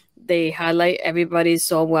do. They highlight everybody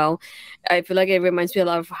so well. I feel like it reminds me a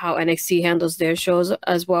lot of how NXT handles their shows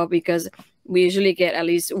as well, because we usually get at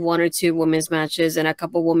least 1 or 2 women's matches and a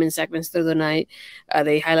couple women's segments through the night.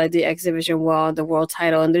 They highlight the X Division well, the world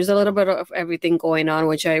title, and there's a little bit of everything going on,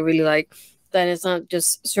 which I really like. That it's not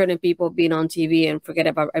just certain people being on TV and forget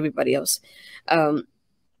about everybody else.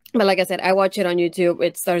 But like I said, I watch it on YouTube.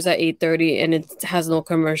 It starts at 8:30 and it has no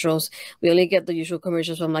commercials. We only get the usual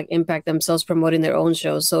commercials from like Impact themselves promoting their own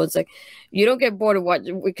shows. So it's like you don't get bored of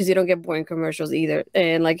watching, because you don't get boring commercials either.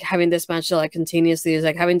 And like having this match like continuously is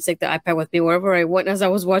like having to take the iPad with me wherever I went as I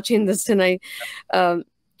was watching this tonight.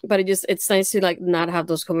 But it's nice to like not have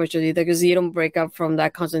those commercials either, because you don't break up from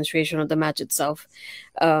that concentration of the match itself.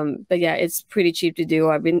 But yeah, it's pretty cheap to do.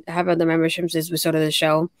 I've been having the membership since we started the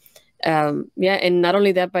show. Yeah, and not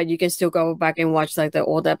only that, but you can still go back and watch like the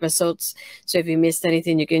old episodes. So if you missed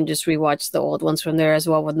anything, you can just rewatch the old ones from there as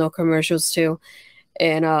well, with no commercials too.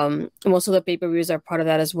 And most of the pay-per-views are part of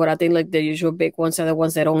that as well. I think like the usual big ones are the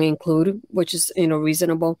ones that only include, which is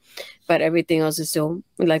reasonable, but everything else is still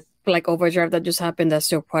like Overdrive that just happened, that's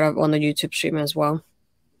still part of on the YouTube stream as well.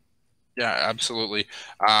 Yeah, absolutely.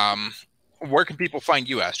 Where can people find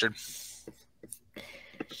you, Astrid?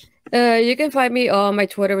 You can find me on my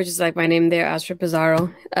Twitter, which is like my name there, Astrid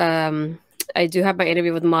Pizarro. I do have my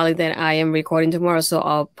interview with Molly that I am recording tomorrow, so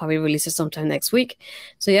I'll probably release it sometime next week.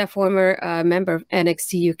 So yeah, former member of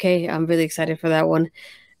NXT UK. I'm really excited for that one.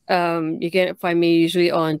 You can find me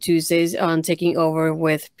usually on Tuesdays on Taking Over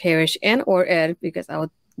with Parrish and or Ed, because I would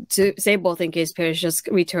to say both in case Parrish just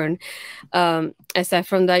returned. Aside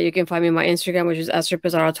from that, you can find me on my Instagram, which is Astrid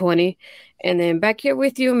Pizarro 20. And then back here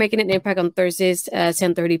with you, making an impact on Thursdays at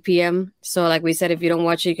 10:30 p.m. So like we said, if you don't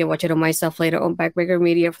watch it, you can watch it on myself later on Backbreaker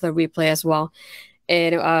Media for the replay as well.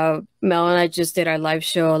 And Mel and I just did our live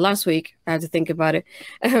show last week. I have to think about it.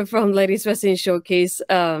 From Ladies Wrestling Showcase.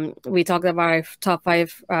 We talked about our top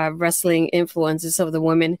 5 wrestling influences of the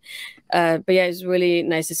women. But yeah, it's a really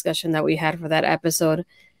nice discussion that we had for that episode.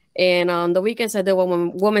 And on the weekends, I did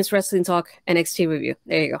one Women's Wrestling Talk NXT review.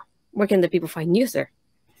 There you go. Where can the people find you, sir?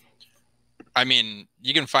 I mean,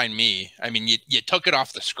 you can find me. I mean, you took it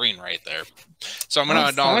off the screen right there. So I'm going to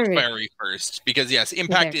acknowledge Barry first, because yes,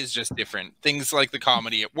 Impact is just different. Things like the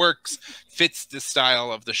comedy, it works, fits the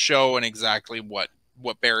style of the show and exactly what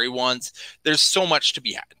Barry wants. There's so much to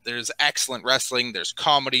be had. There's excellent wrestling, there's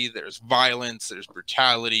comedy, there's violence, there's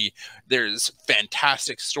brutality, there's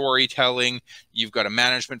fantastic storytelling. You've got a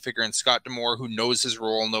management figure in Scott D'Amore who knows his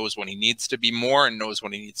role, knows when he needs to be more and knows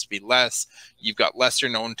when he needs to be less. You've got lesser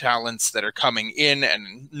known talents that are coming in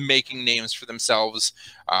and making names for themselves.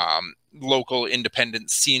 Local independent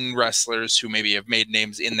scene wrestlers who maybe have made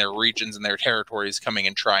names in their regions and their territories coming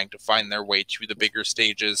and trying to find their way to the bigger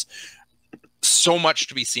stages. So much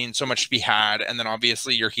to be seen, so much to be had. And then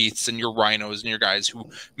obviously your Heaths and your Rhinos and your guys who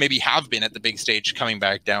maybe have been at the big stage coming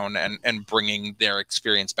back down and bringing their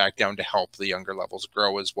experience back down to help the younger levels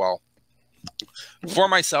grow as well. For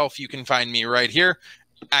myself, you can find me right here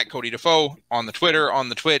at Cody Defoe on the Twitter, on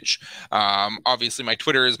the Twitch. Obviously, my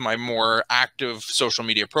Twitter is my more active social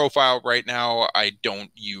media profile right now. I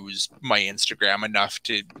don't use my Instagram enough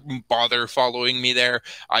to bother following me there.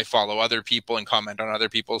 I follow other people and comment on other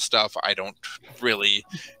people's stuff. I don't really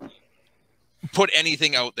put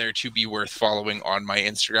anything out there to be worth following on my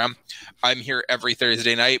Instagram. I'm here every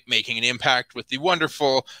Thursday night making an impact with the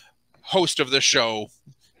wonderful host of the show.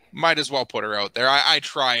 Might as well put her out there. I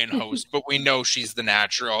try and host, but we know she's the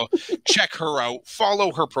natural. Check her out.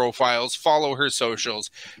 Follow her profiles. Follow her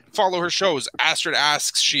socials. Follow her shows. Astrid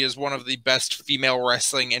Asks. She is one of the best female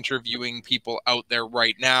wrestling interviewing people out there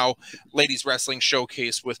right now. Ladies Wrestling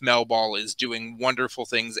Showcase with Mel Ball is doing wonderful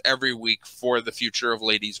things every week for the future of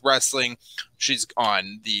ladies wrestling. She's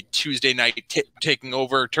on the Tuesday night Taking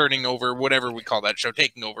Over, Turning Over, whatever we call that show.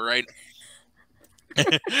 Taking Over, right?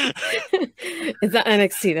 It's not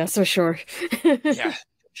NXT, that's for sure. Yeah.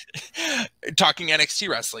 Talking NXT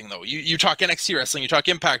wrestling, though. You talk NXT wrestling, you talk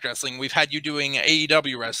Impact Wrestling. We've had you doing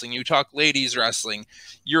AEW wrestling. You talk ladies wrestling.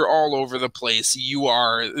 You're all over the place. You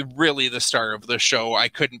are really the star of the show. I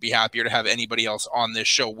couldn't be happier to have anybody else on this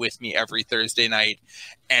show with me every Thursday night.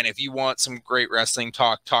 And if you want some great wrestling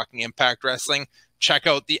talk, talking Impact Wrestling, check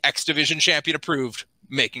out the X Division champion approved,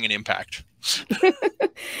 Making an Impact.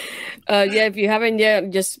 Yeah, if you haven't yet,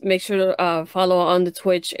 just make sure to follow on the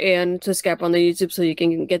Twitch and subscribe on the YouTube so you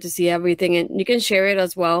can get to see everything, and you can share it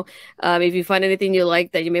as well. If you find anything you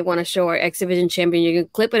like that you may want to show our X Division champion, you can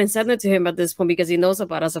clip it and send it to him at this point because he knows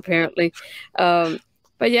about us apparently. But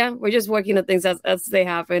yeah, we're just working on things as they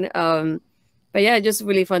happen. But yeah, just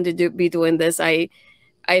really fun to be doing this.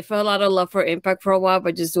 I felt a lot of love for Impact for a while,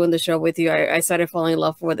 but just doing the show with you, I started falling in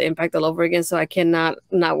love with Impact all over again. So I cannot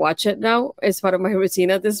not watch it now. It's part of my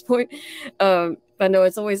routine at this point. But no,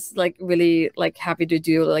 it's always like really like happy to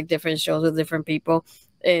do like different shows with different people.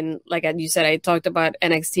 And like you said, I talked about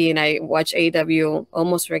NXT and I watch AEW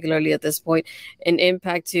almost regularly at this point, and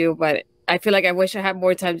Impact too. But I feel like I wish I had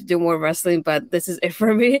more time to do more wrestling, but this is it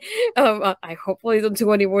for me. I hopefully don't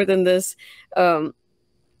do any more than this.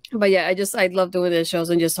 But yeah, I love doing the shows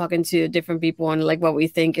and just talking to different people and like what we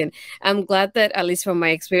think. And I'm glad that at least from my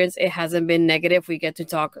experience, it hasn't been negative. We get to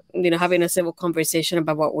talk, having a civil conversation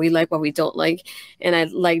about what we like, what we don't like. And I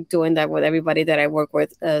like doing that with everybody that I work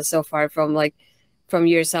with so far, from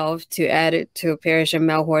yourself to Ed to Parrish and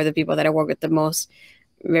Mel, who are the people that I work with the most.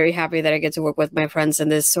 Very happy that I get to work with my friends in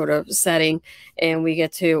this sort of setting, and we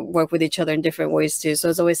get to work with each other in different ways too.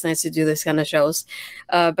 So it's always nice to do this kind of shows.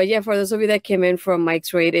 But yeah, for those of you that came in from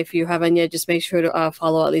Mike's Raid, if you haven't yet, just make sure to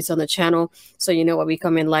follow at least on the channel so you know when we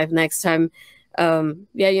come in live next time.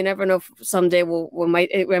 Yeah, you never know. Someday we might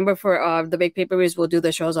remember for the big pay-per-views, we'll do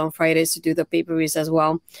the shows on Fridays to do the pay-per-views as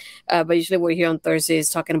well. But usually we're here on Thursdays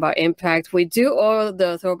talking about Impact. We do all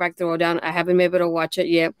the Throwback Throwdown. I haven't been able to watch it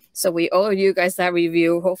yet, so we owe you guys that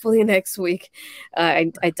review. Hopefully next week.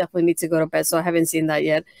 I definitely need to go to bed, so I haven't seen that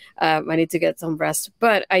yet. I need to get some rest,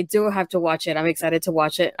 but I do have to watch it. I'm excited to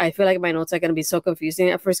watch it. I feel like my notes are going to be so confusing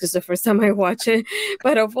at first because the first time I watch it,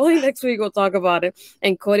 but hopefully next week we'll talk about it,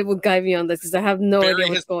 and Cody will guide me on this because I have no idea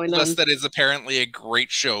what's going on. That is apparently a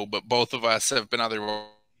great show, but both of us have been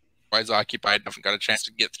otherwise occupied. Haven't got a chance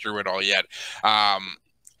to get through it all yet.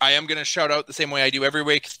 I am going to shout out the same way I do every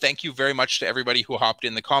week. Thank you very much to everybody who hopped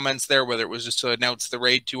in the comments there, whether it was just to announce the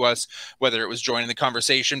raid to us, whether it was joining the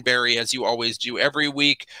conversation. Barry, as you always do every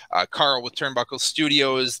week, Carl with Turnbuckle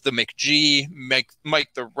Studios, the McG,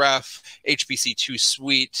 Mike the Ref, HBC2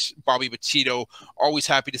 Sweet, Bobby Petito. Always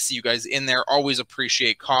happy to see you guys in there. Always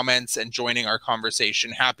appreciate comments and joining our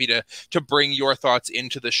conversation. Happy to bring your thoughts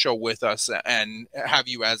into the show with us and have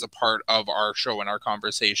you as a part of our show and our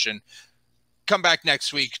conversation. Come back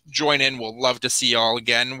next week, join in. We'll love to see y'all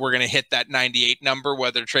again. We're going to hit that 98 number,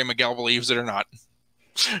 whether Trey Miguel believes it or not.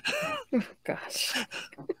 Oh, gosh.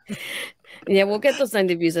 Yeah, we'll get those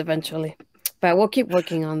 90 views eventually, but we'll keep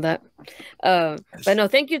working on that. But no,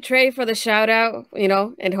 thank you, Trey, for the shout out,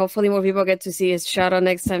 and hopefully more people get to see his shout out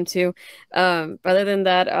next time too. But other than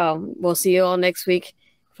that, we'll see you all next week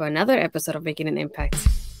for another episode of Making an Impact.